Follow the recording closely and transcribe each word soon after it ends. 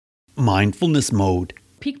mindfulness mode.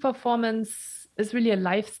 Peak performance is really a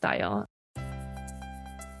lifestyle.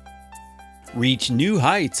 Reach new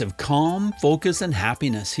heights of calm, focus, and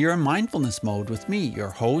happiness here in Mindfulness Mode with me, your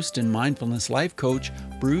host and mindfulness life coach,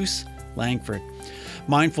 Bruce Langford.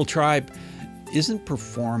 Mindful Tribe, isn't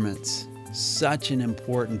performance such an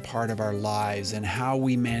important part of our lives and how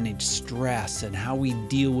we manage stress and how we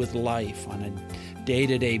deal with life on a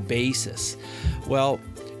day-to-day basis? Well,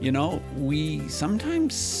 you know, we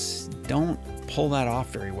sometimes don't pull that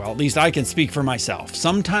off very well. At least I can speak for myself.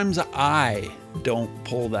 Sometimes I don't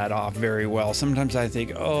pull that off very well. Sometimes I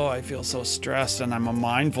think, oh, I feel so stressed and I'm a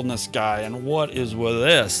mindfulness guy and what is with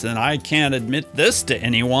this? And I can't admit this to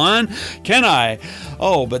anyone, can I?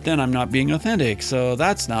 Oh, but then I'm not being authentic. So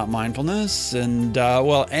that's not mindfulness. And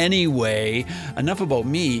well, anyway, enough about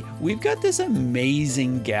me. We've got this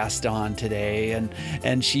amazing guest on today,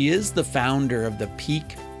 and she is the founder of the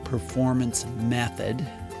Peak Performance Method,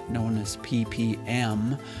 known as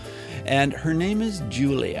PPM. And her name is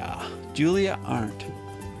Julia Arndt.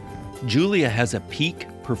 Julia has a peak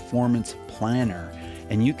performance planner,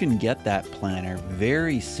 and you can get that planner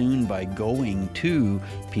very soon by going to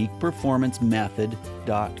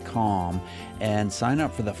peakperformancemethod.com and sign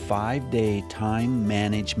up for the 5-day time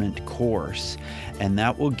management course. And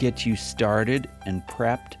that will get you started and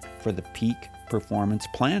prepped for the Peak Performance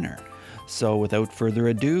Planner. So without further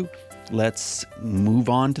ado, let's move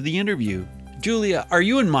on to the interview. Julia, are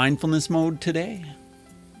you in mindfulness mode today?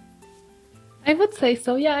 I would say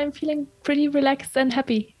so. Yeah, I'm feeling pretty relaxed and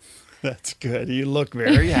happy. That's good. You look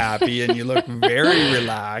very happy and you look very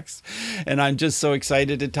relaxed. And I'm just so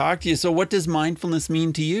excited to talk to you. So what does mindfulness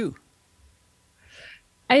mean to you?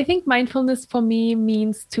 I think mindfulness for me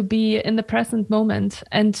means to be in the present moment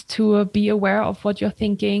and to be aware of what you're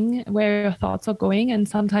thinking, where your thoughts are going. And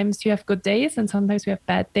sometimes you have good days and sometimes you have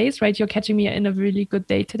bad days, right? You're catching me in a really good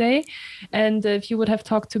day today. And if you would have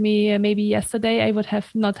talked to me maybe yesterday, I would have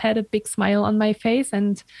not had a big smile on my face.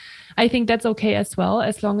 And I think that's okay as well,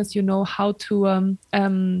 as long as you know how to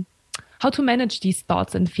manage these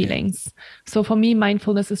thoughts and feelings. So for me,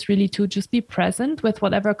 mindfulness is really to just be present with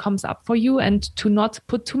whatever comes up for you and to not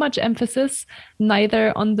put too much emphasis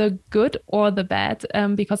neither on the good or the bad,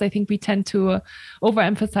 because I think we tend to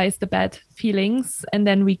overemphasize the bad feelings and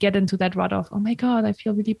then we get into that rut of, oh my God, I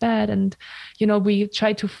feel really bad. And, you know, we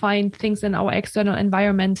try to find things in our external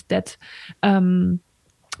environment that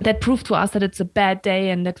prove to us that it's a bad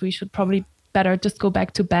day and that we should probably better just go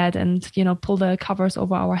back to bed and, you know, pull the covers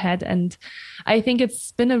over our head. And I think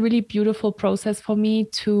it's been a really beautiful process for me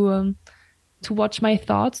to watch my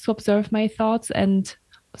thoughts, to observe my thoughts and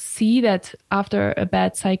see that after a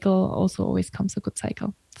bad cycle also always comes a good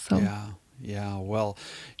cycle. So Yeah. Well,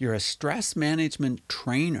 you're a stress management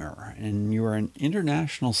trainer and you're an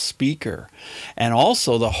international speaker and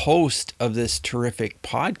also the host of this terrific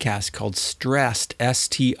podcast called Stressed,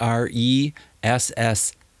 STRESSD.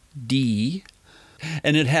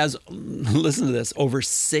 And it has, listen to this, over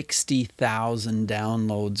 60,000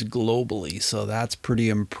 downloads globally. So that's pretty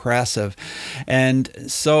impressive.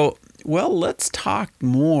 And so, well, let's talk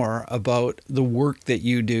more about the work that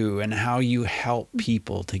you do and how you help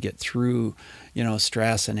people to get through, you know,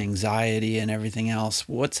 stress and anxiety and everything else.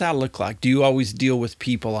 What's that look like? Do you always deal with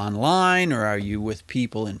people online or are you with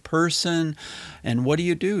people in person? And what do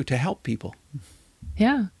you do to help people?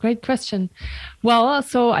 Yeah, great question. Well,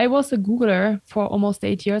 so I was a Googler for almost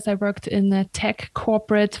 8 years. I worked in a tech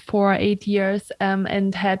corporate for 8 years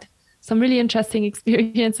and had some really interesting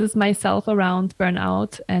experiences myself around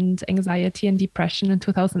burnout and anxiety and depression. In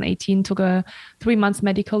 2018, took a 3-month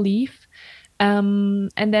medical leave. And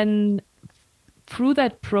then through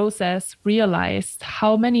that process, realized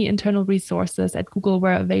how many internal resources at Google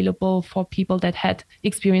were available for people that had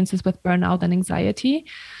experiences with burnout and anxiety.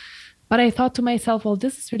 But I thought to myself, well,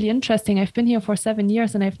 this is really interesting. I've been here for 7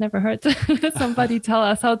 years and I've never heard somebody tell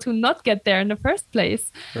us how to not get there in the first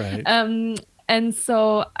place. Right. And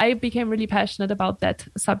so I became really passionate about that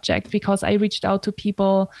subject because I reached out to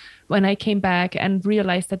people when I came back and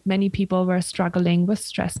realized that many people were struggling with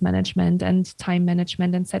stress management and time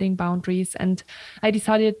management and setting boundaries. And I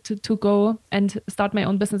decided to go and start my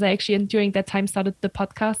own business. I actually, during that time, started the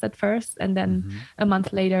podcast at first. And then a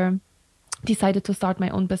month later, decided to start my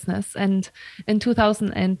own business. And in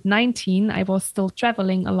 2019, I was still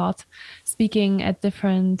traveling a lot, speaking at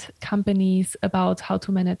different companies about how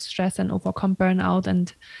to manage stress and overcome burnout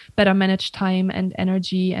and better manage time and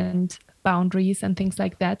energy and boundaries and things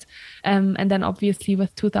like that. And then obviously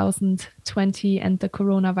with 2020 and the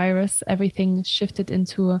coronavirus, everything shifted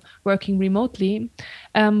into working remotely,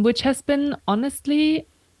 which has been honestly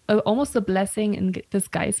almost a blessing in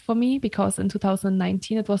disguise for me, because in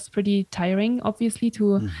 2019 it was pretty tiring, obviously,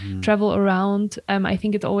 to travel around. I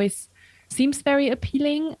think it always seems very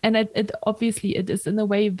appealing, and it obviously it is in a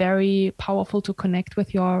way very powerful to connect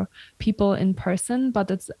with your people in person, but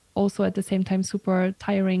it's also at the same time super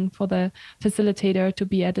tiring for the facilitator to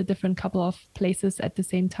be at a different couple of places at the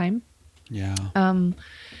same time. Yeah.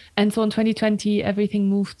 And so in 2020, everything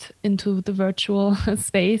moved into the virtual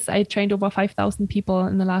space. I trained over 5,000 people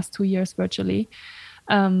in the last 2 years virtually,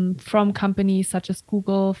 from companies such as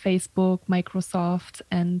Google, Facebook, Microsoft,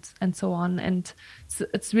 and so on. And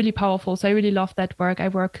it's really powerful. So I really love that work. I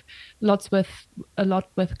work a lot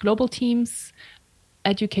with global teams,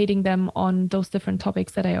 educating them on those different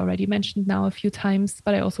topics that I already mentioned now a few times,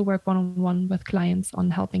 but I also work one-on-one with clients on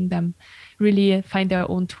helping them really find their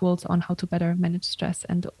own tools on how to better manage stress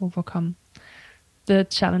and overcome the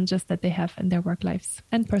challenges that they have in their work lives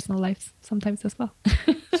and personal lives sometimes as well.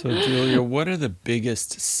 So Julia, what are the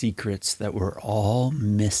biggest secrets that we're all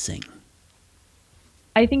missing?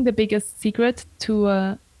 I think the biggest secret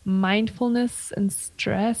to mindfulness and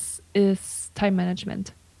stress is time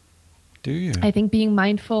management. Do you? I think being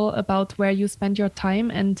mindful about where you spend your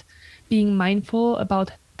time and being mindful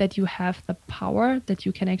about that you have the power, that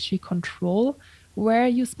you can actually control where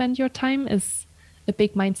you spend your time is a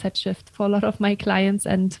big mindset shift for a lot of my clients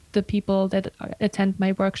and the people that attend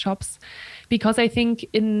my workshops. Because I think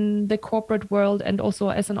in the corporate world and also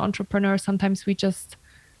as an entrepreneur, sometimes we just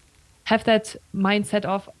have that mindset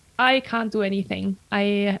of, I can't do anything.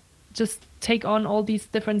 I just take on all these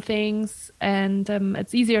different things, and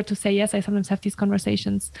it's easier to say yes. I sometimes have these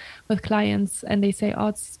conversations with clients and they say,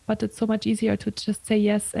 but it's so much easier to just say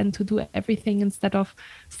yes and to do everything instead of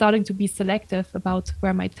starting to be selective about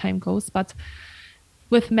where my time goes. But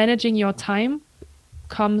with managing your time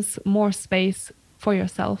comes more space for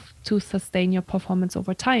yourself to sustain your performance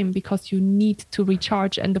over time, because you need to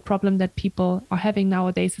recharge. And the problem that people are having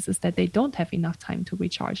nowadays is that they don't have enough time to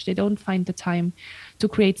recharge. They don't find the time to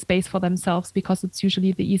create space for themselves, because it's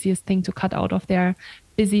usually the easiest thing to cut out of their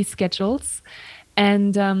busy schedules.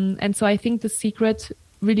 And so I think the secret,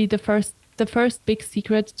 really the first big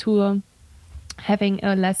secret to having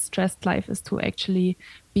a less stressed life is to actually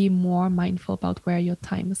be more mindful about where your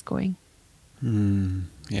time is going.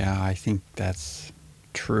 Yeah, I think that's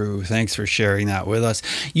true. Thanks for sharing that with us.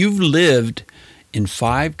 You've lived in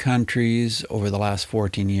 5 countries over the last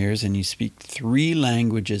 14 years, and you speak 3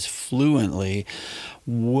 languages fluently.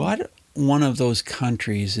 What one of those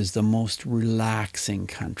countries is the most relaxing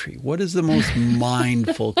country? What is the most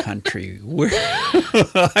mindful country?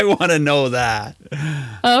 I want to know that.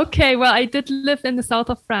 Okay, well, I did live in the south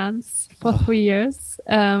of France for 3 years.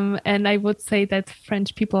 And I would say that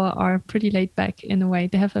French people are pretty laid back in a way.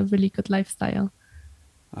 They have a really good lifestyle.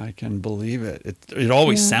 I can believe it. It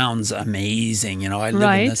always sounds amazing. I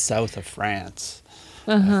live in the south of France.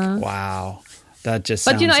 Wow. That just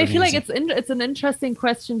sounds amazing. I feel like it's an interesting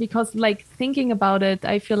question, because thinking about it,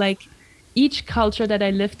 I feel like each culture that I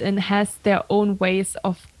lived in has their own ways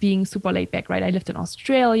of being super laid back, right? I lived in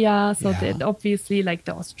Australia, so that obviously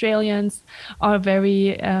the Australians are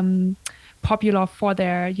very popular for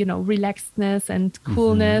their, relaxedness and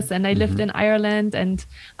coolness. And I lived in Ireland, and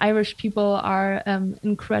Irish people are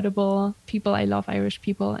incredible people. I love Irish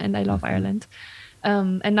people and I love Ireland.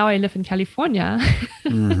 And now I live in California.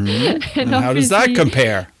 And how does that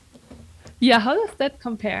compare? Yeah, how does that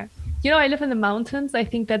compare? I live in the mountains. I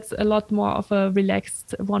think that's a lot more of a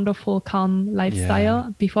relaxed, wonderful, calm lifestyle. Yeah.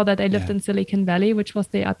 Before that, I lived in Silicon Valley, which was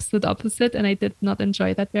the absolute opposite, and I did not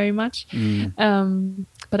enjoy that very much.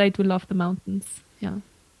 But I do love the mountains. Yeah.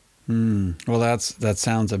 Well, that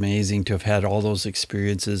sounds amazing to have had all those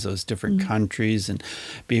experiences, those different countries, and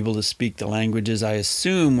be able to speak the languages. I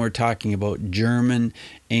assume we're talking about German,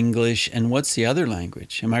 English, and what's the other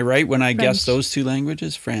language? Am I right when I guess those 2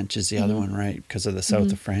 languages? French is the other one, right? Because of the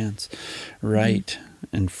south of France. Right.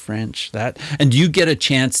 And French. And do you get a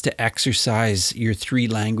chance to exercise your 3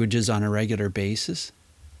 languages on a regular basis?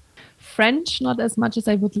 French, not as much as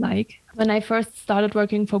I would like. When I first started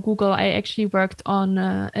working for Google, I actually worked on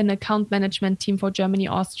an account management team for Germany,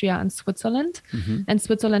 Austria, and Switzerland. And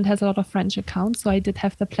Switzerland has a lot of French accounts. So I did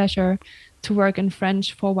have the pleasure to work in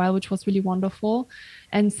French for a while, which was really wonderful.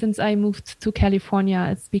 And since I moved to California,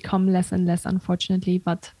 it's become less and less, unfortunately.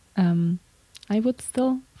 But I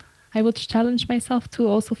would challenge myself to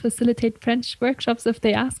also facilitate French workshops if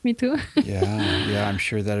they ask me to. Yeah, I'm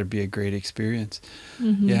sure that'd be a great experience.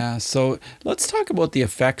 Yeah, so let's talk about the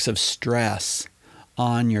effects of stress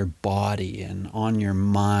on your body and on your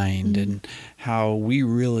mind and how we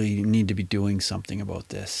really need to be doing something about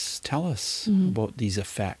this. Tell us about these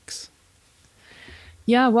effects.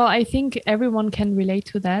 Yeah, well, I think everyone can relate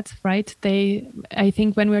to that, right? I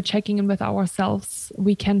think when we're checking in with ourselves,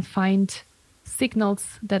 we can find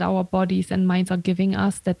signals that our bodies and minds are giving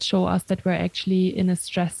us that show us that we're actually in a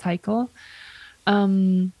stress cycle.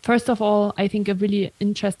 First of all, I think a really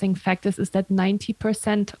interesting fact is that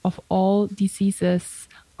 90% of all diseases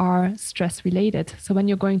are stress related. So when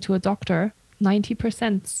you're going to a doctor,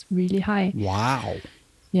 90% is really high. Wow.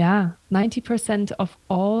 Yeah, 90% of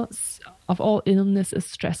all illness is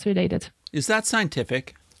stress related. Is that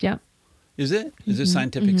scientific? Yeah. Is it? Is there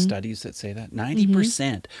scientific studies that say that?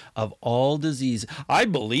 90% of all disease. I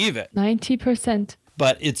believe it. 90%.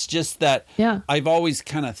 But it's just that I've always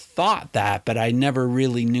kind of thought that, but I never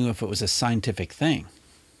really knew if it was a scientific thing.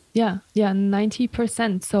 Yeah,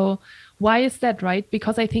 90%. So why is that, right?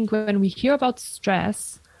 Because I think when we hear about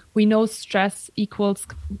stress, we know stress equals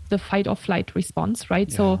the fight or flight response, right?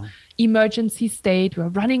 Yeah. So emergency state, we're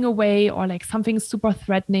running away, or like something's super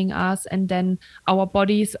threatening us. And then our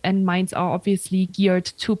bodies and minds are obviously geared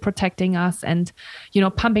to protecting us and,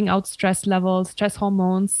 pumping out stress levels, stress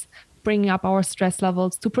hormones, bringing up our stress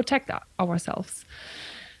levels to protect ourselves.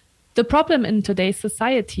 The problem in today's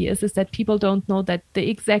society is that people don't know that the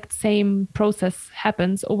exact same process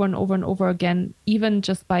happens over and over and over again, even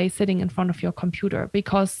just by sitting in front of your computer,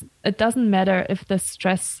 because it doesn't matter if the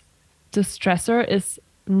stressor is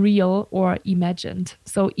real or imagined.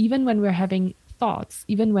 So even when we're having thoughts,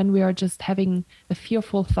 even when we are just having a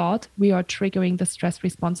fearful thought, we are triggering the stress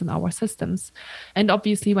response in our systems. And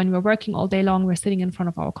obviously, when we're working all day long, we're sitting in front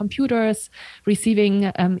of our computers,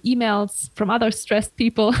 receiving emails from other stressed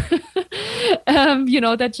people,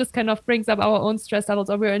 that just kind of brings up our own stress levels,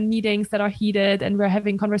 or we're in meetings that are heated and we're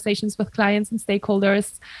having conversations with clients and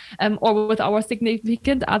stakeholders, or with our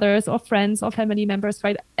significant others or friends or family members,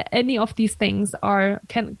 right? Any of these things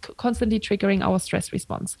can constantly triggering our stress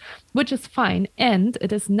response, which is fine. And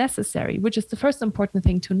it is necessary, which is the first important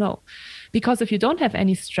thing to know. Because if you don't have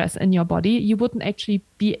any stress in your body, you wouldn't actually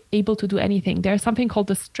be able to do anything. There's something called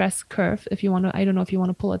the stress curve. If you want to, I don't know if you want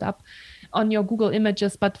to pull it up on your Google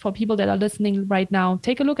Images, but for people that are listening right now,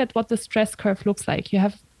 take a look at what the stress curve looks like. You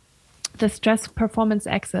have the stress performance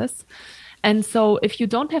axis. And so if you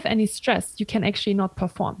don't have any stress, you can actually not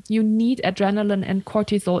perform. You need adrenaline and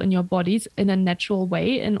cortisol in your bodies in a natural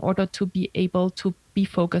way in order to be able to be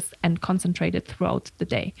focused and concentrated throughout the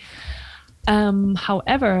day.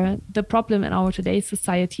 However, the problem in our today's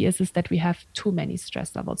society is that we have too many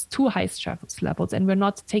stress levels, too high stress levels, and we're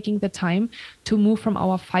not taking the time to move from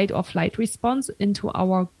our fight or flight response into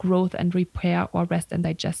our growth and repair or rest and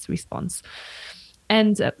digest response.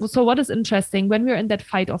 And so what is interesting, when we're in that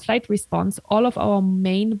fight or flight response, all of our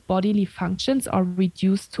main bodily functions are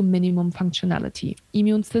reduced to minimum functionality: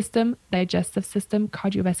 immune system, digestive system,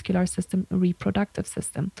 cardiovascular system, reproductive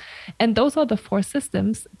system. And those are the 4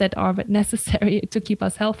 systems that are necessary to keep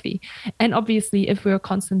us healthy. And obviously, if we're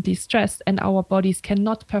constantly stressed and our bodies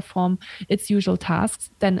cannot perform its usual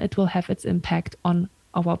tasks, then it will have its impact on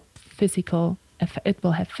our physical. It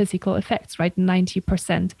will have physical effects, right?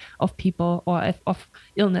 90% of people or of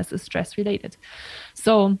illness is stress related.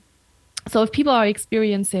 So if people are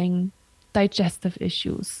experiencing digestive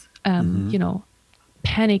issues,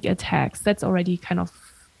 panic attacks, that's already kind of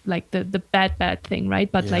like the bad thing,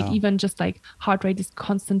 right? But like even just like heart rate is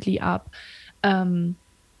constantly up.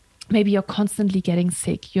 Maybe you're constantly getting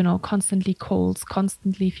sick, constantly colds,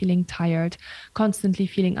 constantly feeling tired, constantly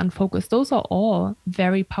feeling unfocused. Those are all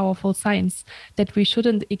very powerful signs that we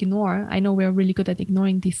shouldn't ignore. I know we're really good at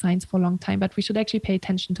ignoring these signs for a long time, but we should actually pay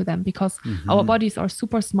attention to them because our bodies are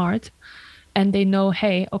super smart and they know,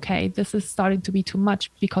 hey, okay, this is starting to be too much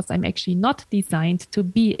because I'm actually not designed to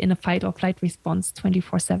be in a fight or flight response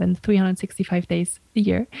 24/7, 365 days a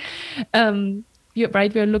year. You're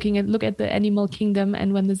right. We're look at the animal kingdom,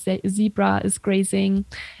 and when the zebra is grazing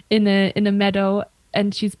in a meadow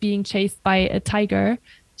and she's being chased by a tiger,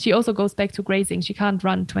 she also goes back to grazing. She can't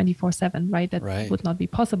run 24/7, right? That would not be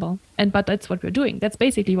possible. But that's what we're doing. That's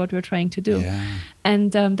basically what we're trying to do,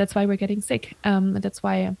 and that's why we're getting sick. And that's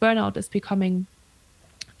why burnout is becoming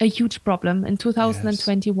a huge problem. In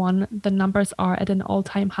 2021, the numbers are at an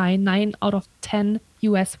all-time high. 9 out of 10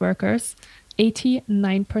 U.S. workers,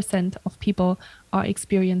 89% of people are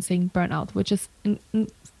experiencing burnout, which is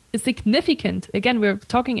significant. Again, we're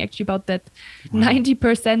talking actually about that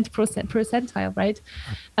 90% percentile, right?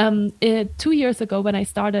 2 years ago, when I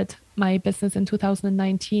started my business in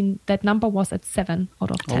 2019, that number was at 7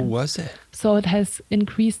 out of 10. Oh, was it? So it has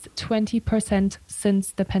increased 20%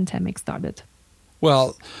 since the pandemic started.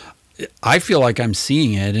 Well, I feel like I'm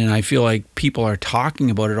seeing it, and I feel like people are talking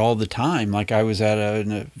about it all the time. Like I was at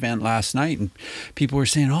an event last night, and people were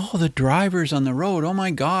saying, "Oh, the drivers on the road! Oh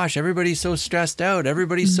my gosh, everybody's so stressed out.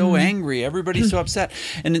 Everybody's so angry. Everybody's so upset."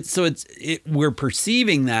 And we're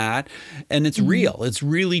perceiving that, and it's real. It's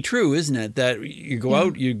really true, isn't it? That you go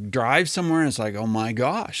out, you drive somewhere, and it's like, "Oh my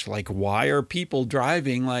gosh! Like, why are people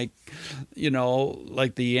driving like,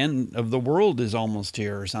 like the end of the world is almost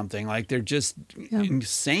here or something? Like they're just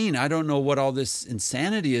insane." I don't know what all this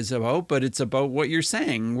insanity is about, but it's about what you're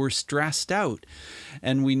saying. We're stressed out,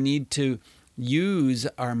 and we need to use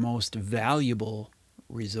our most valuable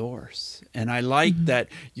resource. And I like that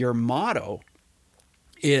your motto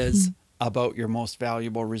is about your most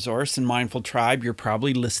valuable resource. In Mindful Tribe, you're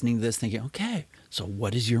probably listening to this thinking, okay, so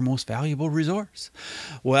what is your most valuable resource?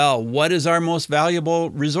 Well, what is our most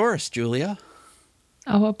valuable resource, Julia?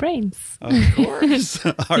 Our brains. Of course.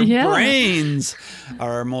 Our brains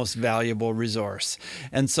are our most valuable resource.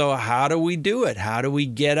 And so how do we do it? How do we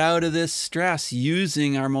get out of this stress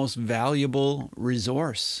using our most valuable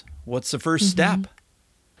resource? What's the first step?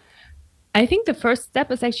 I think the first step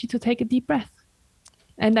is actually to take a deep breath.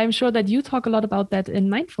 And I'm sure that you talk a lot about that in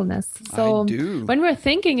mindfulness. So I do. When we're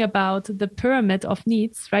thinking about the pyramid of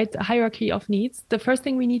needs, right, the hierarchy of needs, the first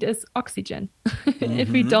thing we need is oxygen. If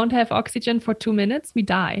we don't have oxygen for 2 minutes, we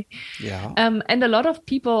die. Yeah. And a lot of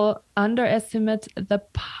people underestimate the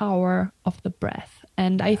power of the breath.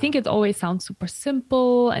 And I think it always sounds super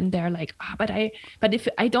simple, and they're like, but if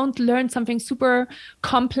I don't learn something super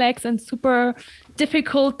complex and super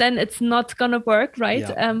difficult, then it's not gonna work, right?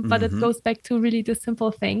 Yeah. But it goes back to really the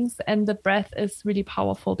simple things, and the breath is really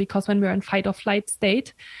powerful because when we're in fight or flight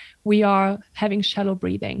state, we are having shallow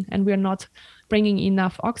breathing and we're not bringing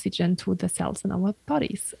enough oxygen to the cells in our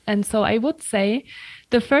bodies. And so I would say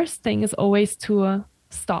the first thing is always to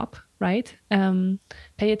stop, right?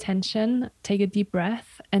 Pay attention, take a deep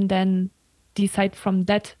breath, and then decide from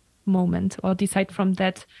that moment or decide from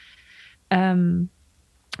that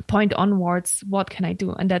point onwards, what can I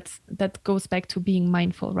do? And that goes back to being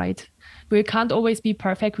mindful, right? We can't always be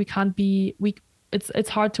perfect. It's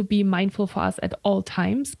hard to be mindful for us at all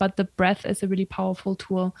times, but the breath is a really powerful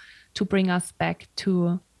tool to bring us back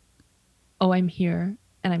to, oh, I'm here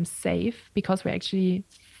and I'm safe, because we're actually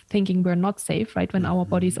thinking we're not safe, right? When our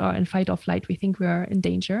bodies are in fight or flight, we think we're in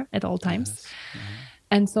danger at all times. Yes.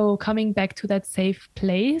 And so coming back to that safe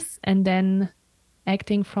place and then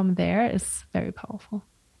acting from there is very powerful.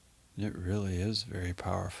 It really is very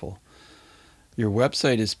powerful. Your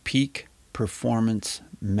website is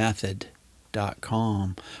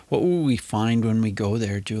peakperformancemethod.com. What will we find when we go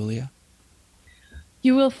there, Julia?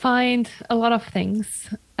 You will find a lot of things.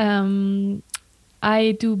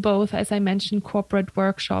 I do both, as I mentioned, corporate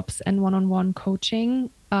workshops and one-on-one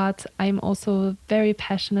coaching, but I'm also very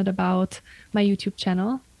passionate about my YouTube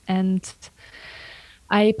channel, and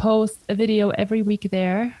I post a video every week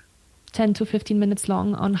there, 10 to 15 minutes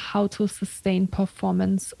long, on how to sustain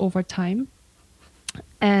performance over time.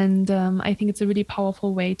 And I think it's a really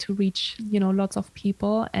powerful way to reach, lots of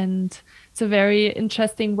people. And it's a very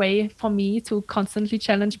interesting way for me to constantly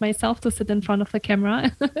challenge myself to sit in front of the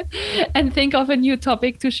camera and think of a new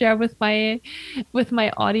topic to share with my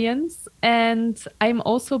audience. And I'm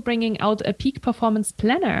also bringing out a Peak Performance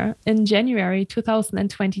Planner in January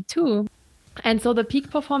 2022. And so the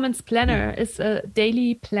Peak Performance Planner is a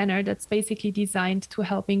daily planner that's basically designed to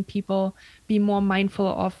helping people be more mindful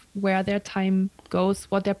of where their time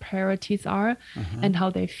goes, what their priorities are, and how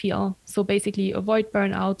they feel. So basically avoid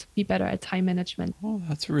burnout, be better at time management. Oh,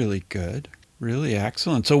 that's really good. Really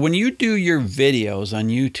excellent. So when you do your videos on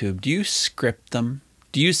YouTube, do you script them?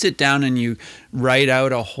 Do you sit down and you write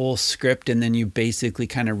out a whole script and then you basically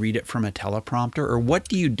kind of read it from a teleprompter? Or what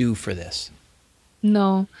do you do for this?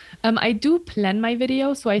 No, I do plan my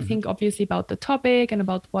videos. So I think obviously about the topic and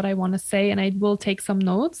about what I want to say, and I will take some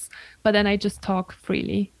notes, but then I just talk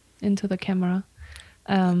freely into the camera.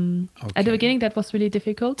 At the beginning, that was really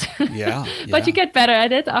difficult. Yeah. But you get better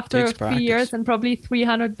at it after 3 years and probably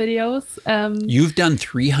 300 videos. You've done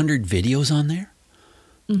 300 videos on there?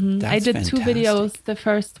 I did fantastic. 2 videos the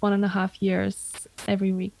first 1.5 years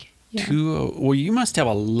every week. Yeah. Well, you must have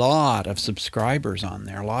a lot of subscribers on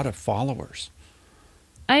there, a lot of followers.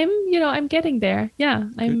 I'm getting there. Yeah.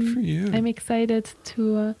 Good for you. I'm excited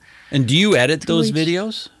to. And do you edit those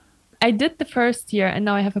videos? I did the first year, and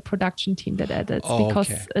now I have a production team that edits because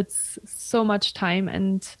it's so much time,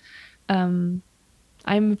 and I'm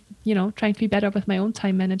trying to be better with my own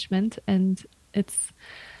time management, and it's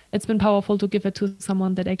it's been powerful to give it to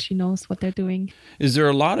someone that actually knows what they're doing. Is there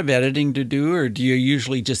a lot of editing to do, or do you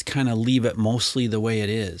usually just kind of leave it mostly the way it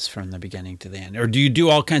is from the beginning to the end? Or do you do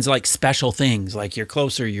all kinds of like special things, like you're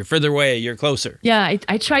closer, you're further away, you're closer? Yeah,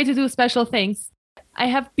 I try to do special things. I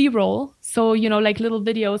have B-roll, so, like little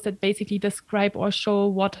videos that basically describe or show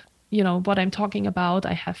what I'm talking about.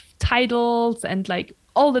 I have titles and like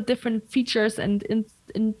all the different features and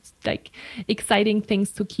like exciting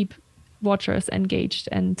things to keep watchers engaged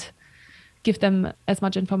and give them as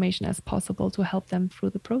much information as possible to help them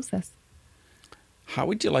through the process. How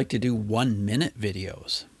would you like to do 1-minute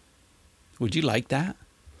videos? Would you like that?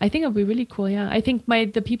 I think it would be really cool. Yeah. I think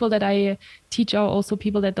the people that I teach are also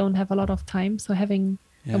people that don't have a lot of time. So having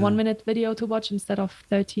a 1-minute video to watch instead of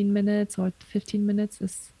 13 minutes or 15 minutes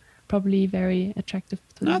is probably very attractive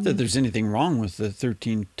to them. Not that there's anything wrong with the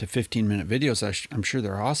 13 to 15 minute videos. I'm sure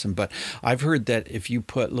they're awesome, but I've heard that if you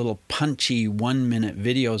put little punchy 1-minute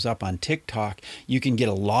videos up on TikTok, you can get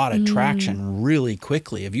a lot of traction really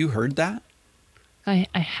quickly. Have you heard that? I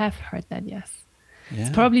have heard that, yes. Yeah. It's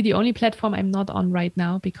probably the only platform I'm not on right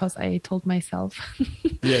now because I told myself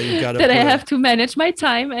you got that I have to manage my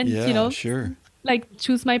time and, sure. like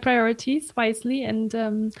choose my priorities wisely.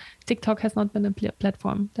 And TikTok has not been a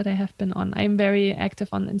platform that I have been on. I'm very active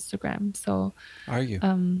on Instagram. So are you?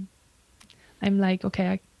 I'm like, okay,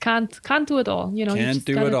 I can't do it all. Can't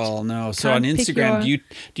do it all. No. So on Instagram,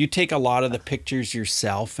 do you take a lot of the pictures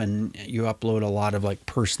yourself and you upload a lot of like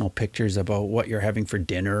personal pictures about what you're having for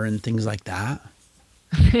dinner and things like that?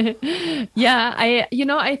 Yeah,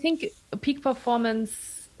 I think peak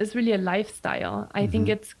performance is really a lifestyle. I think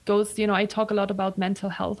it goes, I talk a lot about mental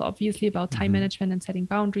health, obviously about time management and setting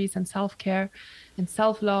boundaries and self-care and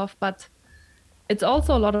self-love, but it's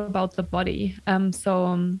also a lot about the body.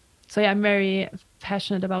 So yeah, I'm very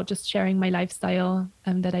passionate about just sharing my lifestyle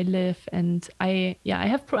that I live. And I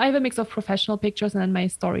have a mix of professional pictures, and then my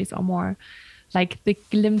stories are more like the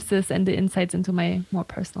glimpses and the insights into my more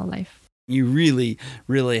personal life. You really,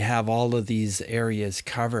 really have all of these areas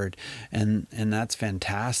covered, and that's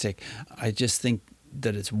fantastic. I just think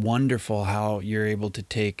that it's wonderful how you're able to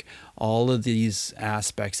take all of these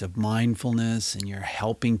aspects of mindfulness and you're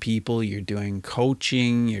helping people, you're doing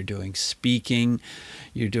coaching, you're doing speaking,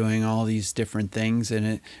 you're doing all these different things, and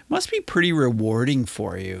it must be pretty rewarding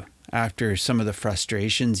for you after some of the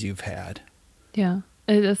frustrations you've had. Yeah,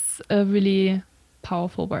 it is a really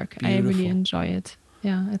powerful work. Beautiful. I really enjoy it.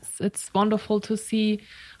 Yeah, it's wonderful to see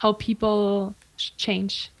how people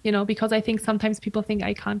change, because I think sometimes people think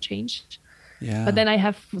I can't change. Yeah. But then I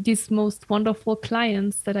have these most wonderful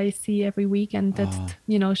clients that I see every week and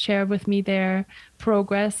that, share with me their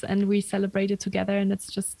progress and we celebrate it together. And it's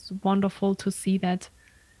just wonderful to see that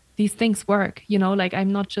these things work, like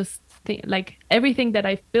I'm not just like everything that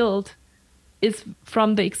I've built is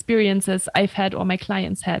from the experiences I've had or my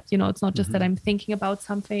clients had. It's not just that I'm thinking about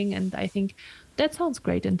something and I think that sounds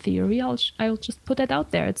great in theory. I'll just put that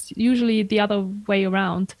out there. It's usually the other way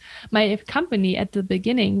around. My company at the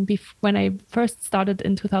beginning, when I first started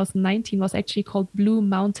in 2019, was actually called Blue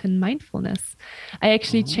Mountain Mindfulness. I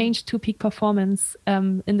actually changed to peak performance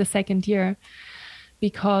in the second year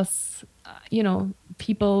because,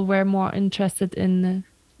 people were more interested in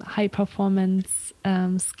high performance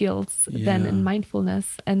skills than in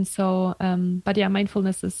mindfulness. And so, but yeah,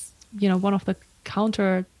 mindfulness is, one of the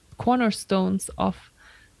cornerstones of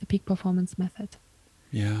the peak performance method.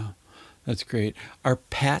 Yeah, that's great. Are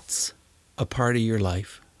pets a part of your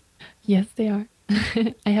life? Yes, they are.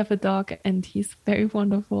 I have a dog and he's very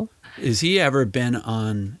wonderful. Has he ever been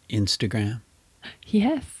on Instagram? He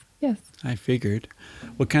has, yes. I figured.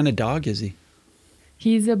 What kind of dog is he?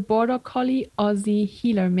 He's a Border Collie Aussie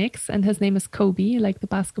Heeler mix, and his name is Kobe, like the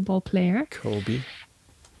basketball player. Kobe.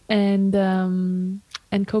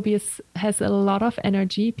 And Kobe has a lot of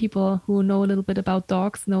energy. People who know a little bit about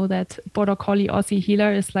dogs know that Border Collie Aussie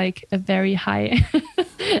Heeler is like a very high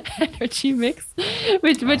energy mix,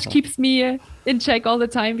 which keeps me in check all the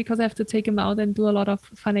time because I have to take him out and do a lot of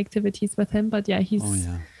fun activities with him. But yeah,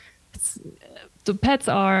 the pets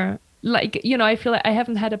are like, I feel like I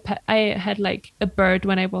haven't had a pet. I had like a bird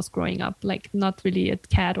when I was growing up, like not really a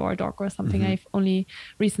cat or a dog or something. I've only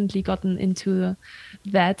recently gotten into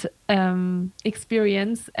that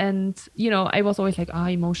experience. And, I was always like,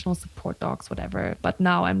 emotional support dogs, whatever. But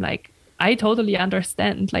now I'm like, I totally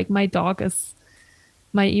understand. Like my dog is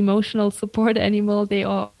my emotional support animal. They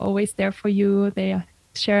are always there for you. They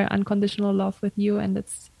share unconditional love with you. And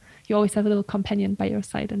you always have a little companion by your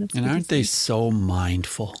side. And aren't they so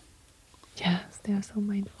mindful? Yes, they are so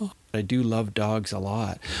mindful. I do love dogs a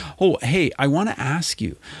lot. Oh, hey, I want to ask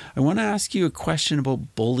you a question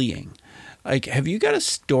about bullying. Like, have you got a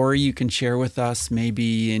story you can share with us?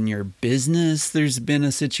 Maybe in your business, there's been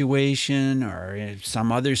a situation or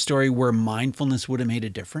some other story where mindfulness would have made a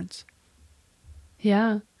difference?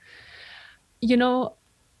 Yeah. You know,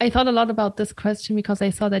 I thought a lot about this question because I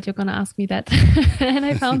saw that you're going to ask me that. And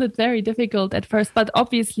I found it very difficult at first. But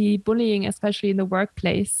obviously, bullying, especially in the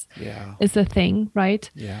workplace, is a thing, right?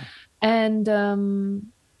 Yeah. And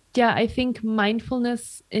I think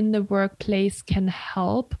mindfulness in the workplace can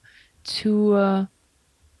help to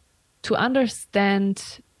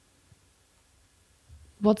understand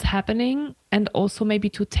what's happening, and also maybe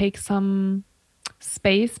to take some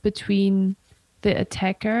space between the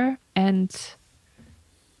attacker and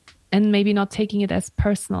maybe not taking it as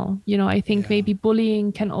personal. I think maybe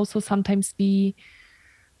bullying can also sometimes be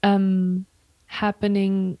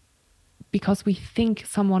happening because we think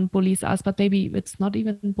someone bullies us, but maybe it's not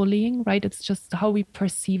even bullying, right? It's just how we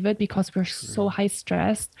perceive it because we're so high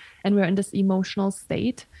stressed and we're in this emotional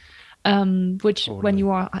state, which when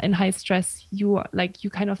you are in high stress, you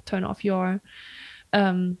kind of turn off your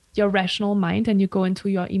rational mind and you go into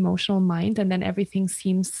your emotional mind, and then everything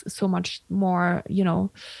seems so much more,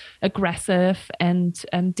 aggressive and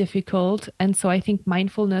difficult. And so I think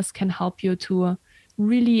mindfulness can help you to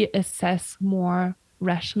really assess more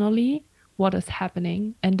rationally what is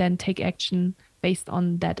happening and then take action based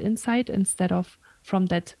on that insight instead of from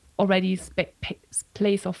that already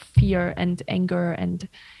place of fear and anger and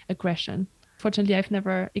aggression. Fortunately, I've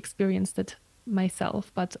never experienced it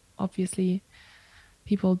myself, but obviously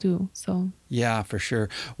people do. So yeah, for sure.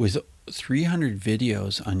 With 300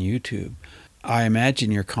 videos on YouTube, I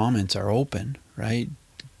imagine your comments are open, right?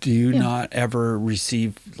 Do you not ever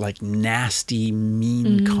receive like nasty,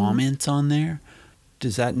 mean comments on there?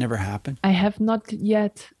 Does that never happen? I have not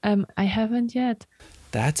yet. I haven't yet.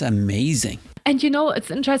 That's amazing. And it's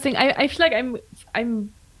interesting. I feel like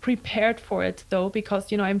I'm prepared for it though,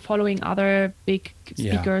 because I'm following other big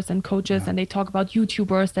speakers and coaches, and they talk about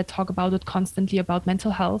YouTubers that talk about it constantly, about mental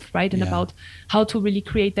health, right? And about how to really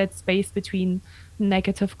create that space between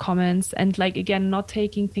negative comments and, like, again, not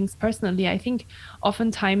taking things personally. I think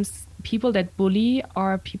oftentimes people that bully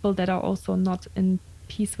are people that are also not in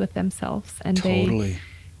peace with themselves, and they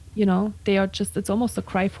are just, it's almost a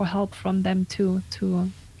cry for help from them to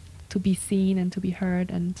be seen and to be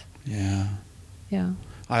heard. And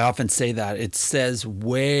I often say that it says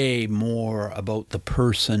way more about the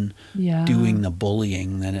person doing the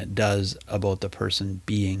bullying than it does about the person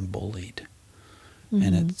being bullied.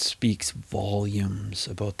 And it speaks volumes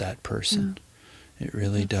about that person. It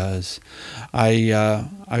really does. I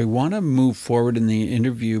want to move forward in the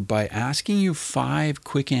interview by asking you 5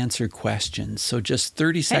 quick answer questions. So just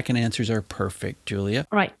 30-second answers are perfect, Julia.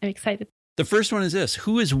 All right, I'm excited. The first one is this: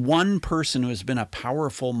 who is one person who has been a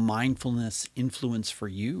powerful mindfulness influence for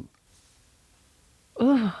you?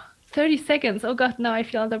 Oh, 30 seconds. Oh God, now I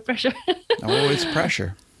feel under pressure. Oh, it's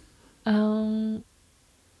pressure. Probably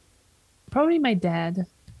my dad.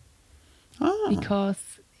 Oh. Because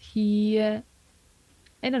he, I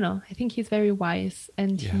don't know, I think he's very wise,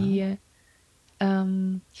 and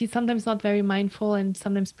he's sometimes not very mindful and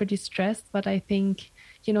sometimes pretty stressed, but I think,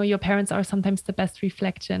 your parents are sometimes the best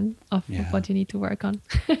reflection of what you need to work on.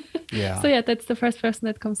 So that's the first person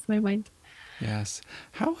that comes to my mind. Yes.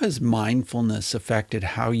 How has mindfulness affected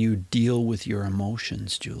how you deal with your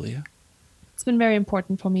emotions, Julia? It's been very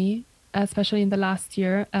important for me, especially in the last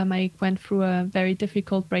year. I went through a very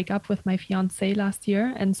difficult breakup with my fiance last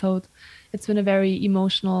year. And so it's been a very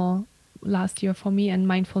emotional last year for me. And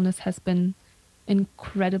mindfulness has been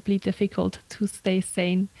incredibly difficult to stay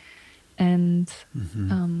sane and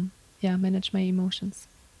manage my emotions.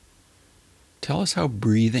 Tell us how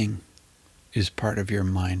breathing is part of your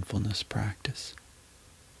mindfulness practice.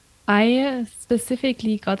 I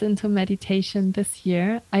specifically got into meditation this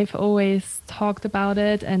year. I've always talked about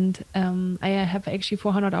it, and I have actually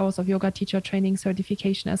 400 hours of yoga teacher training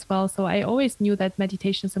certification as well. So I always knew that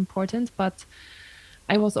meditation is important, but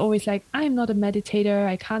I was always like, I'm not a meditator.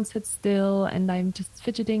 I can't sit still, and I'm just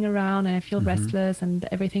fidgeting around, and I feel restless, and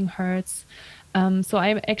everything hurts. So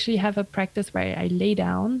I actually have a practice where I lay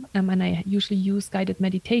down, and I usually use guided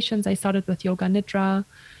meditations. I started with Yoga Nidra,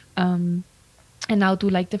 and now do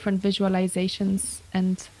like different visualizations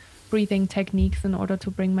and breathing techniques in order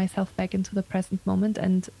to bring myself back into the present moment.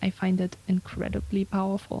 And I find it incredibly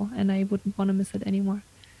powerful, and I wouldn't want to miss it anymore.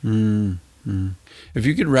 If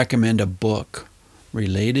you could recommend a book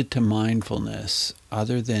related to mindfulness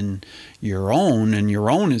other than your own, and your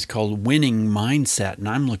own is called Winning Mindset, and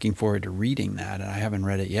I'm looking forward to reading that, and I haven't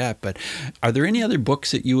read it yet, but are there any other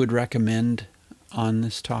books that you would recommend on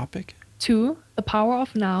this topic? two, The Power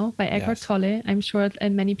of Now by Eckhart Yes. Tolle. I'm sure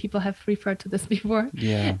many people have referred to this before.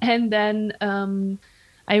 Yeah. And then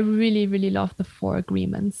I really, really love The Four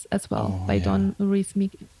Agreements as well by Don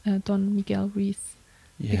Miguel Ruiz.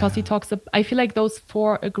 Because he talks, I feel like those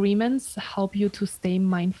four agreements help you to stay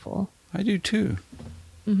mindful. I do too.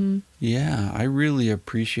 Mm-hmm. Yeah, I really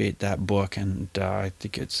appreciate that book, and I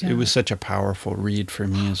think it was such a powerful read for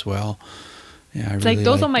me as well. Yeah, it's really like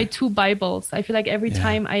those are my two Bibles. I feel like every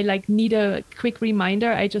time I like need a quick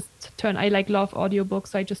reminder, I love audiobooks,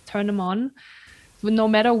 so I just turn them on. No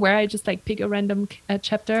matter where, I just like pick a random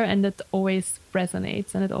chapter, and it always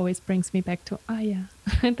resonates, and it always brings me back to,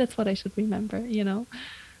 that's what I should remember, you know?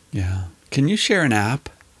 Yeah. Can you share an app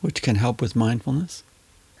which can help with mindfulness?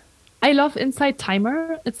 I love Insight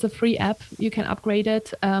Timer. It's a free app. You can upgrade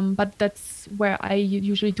it. But that's where I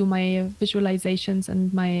usually do my visualizations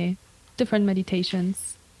and my different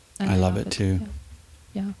meditations. I love it too.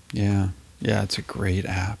 Yeah. Yeah, it's a great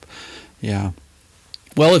app. Yeah.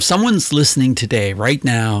 Well, if someone's listening today, right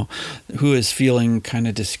now, who is feeling kind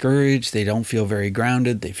of discouraged, they don't feel very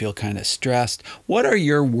grounded, they feel kind of stressed, what are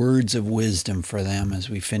your words of wisdom for them as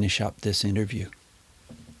we finish up this interview?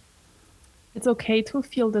 It's okay to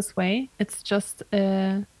feel this way. It's just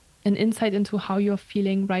an insight into how you're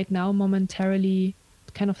feeling right now, momentarily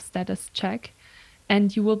kind of status check.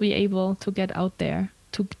 And you will be able to get out there,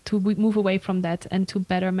 to move away from that and to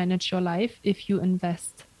better manage your life if you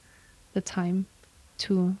invest the time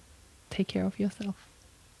to take care of yourself.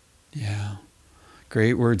 Yeah.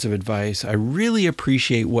 Great words of advice. I really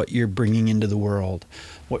appreciate what you're bringing into the world,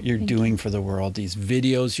 what you're doing for the world, these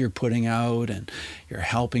videos you're putting out, and you're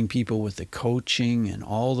helping people with the coaching and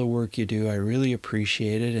all the work you do. I really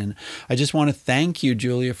appreciate it. And I just want to thank you,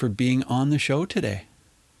 Julia, for being on the show today.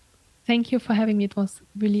 Thank you for having me. It was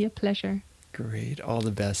really a pleasure. Great. All the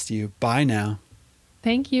best to you. Bye now.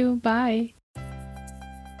 Thank you. Bye.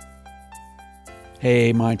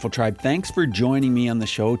 Hey, Mindful Tribe, thanks for joining me on the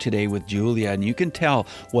show today with Julia. And you can tell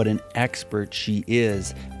what an expert she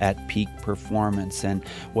is at peak performance and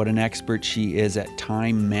what an expert she is at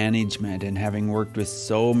time management and having worked with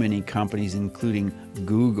so many companies, including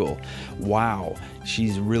Google. Wow,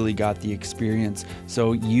 she's really got the experience.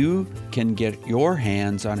 So you can get your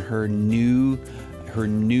hands on her new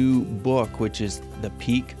book, which is the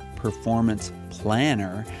Peak Performance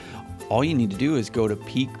Planner. All you need to do is go to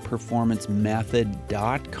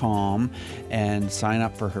peakperformancemethod.com and sign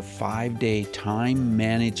up for her 5-day time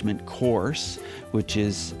management course, which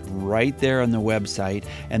is right there on the website.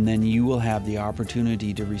 And then you will have the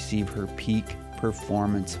opportunity to receive her Peak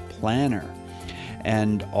Performance Planner.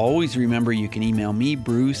 And always remember, you can email me,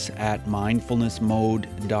 Bruce, at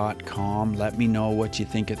mindfulnessmode.com. Let me know what you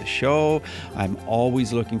think of the show. I'm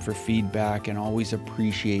always looking for feedback and always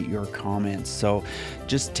appreciate your comments. So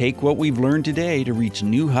just take what we've learned today to reach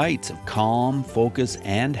new heights of calm, focus,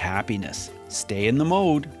 and happiness. Stay in the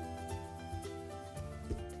mode.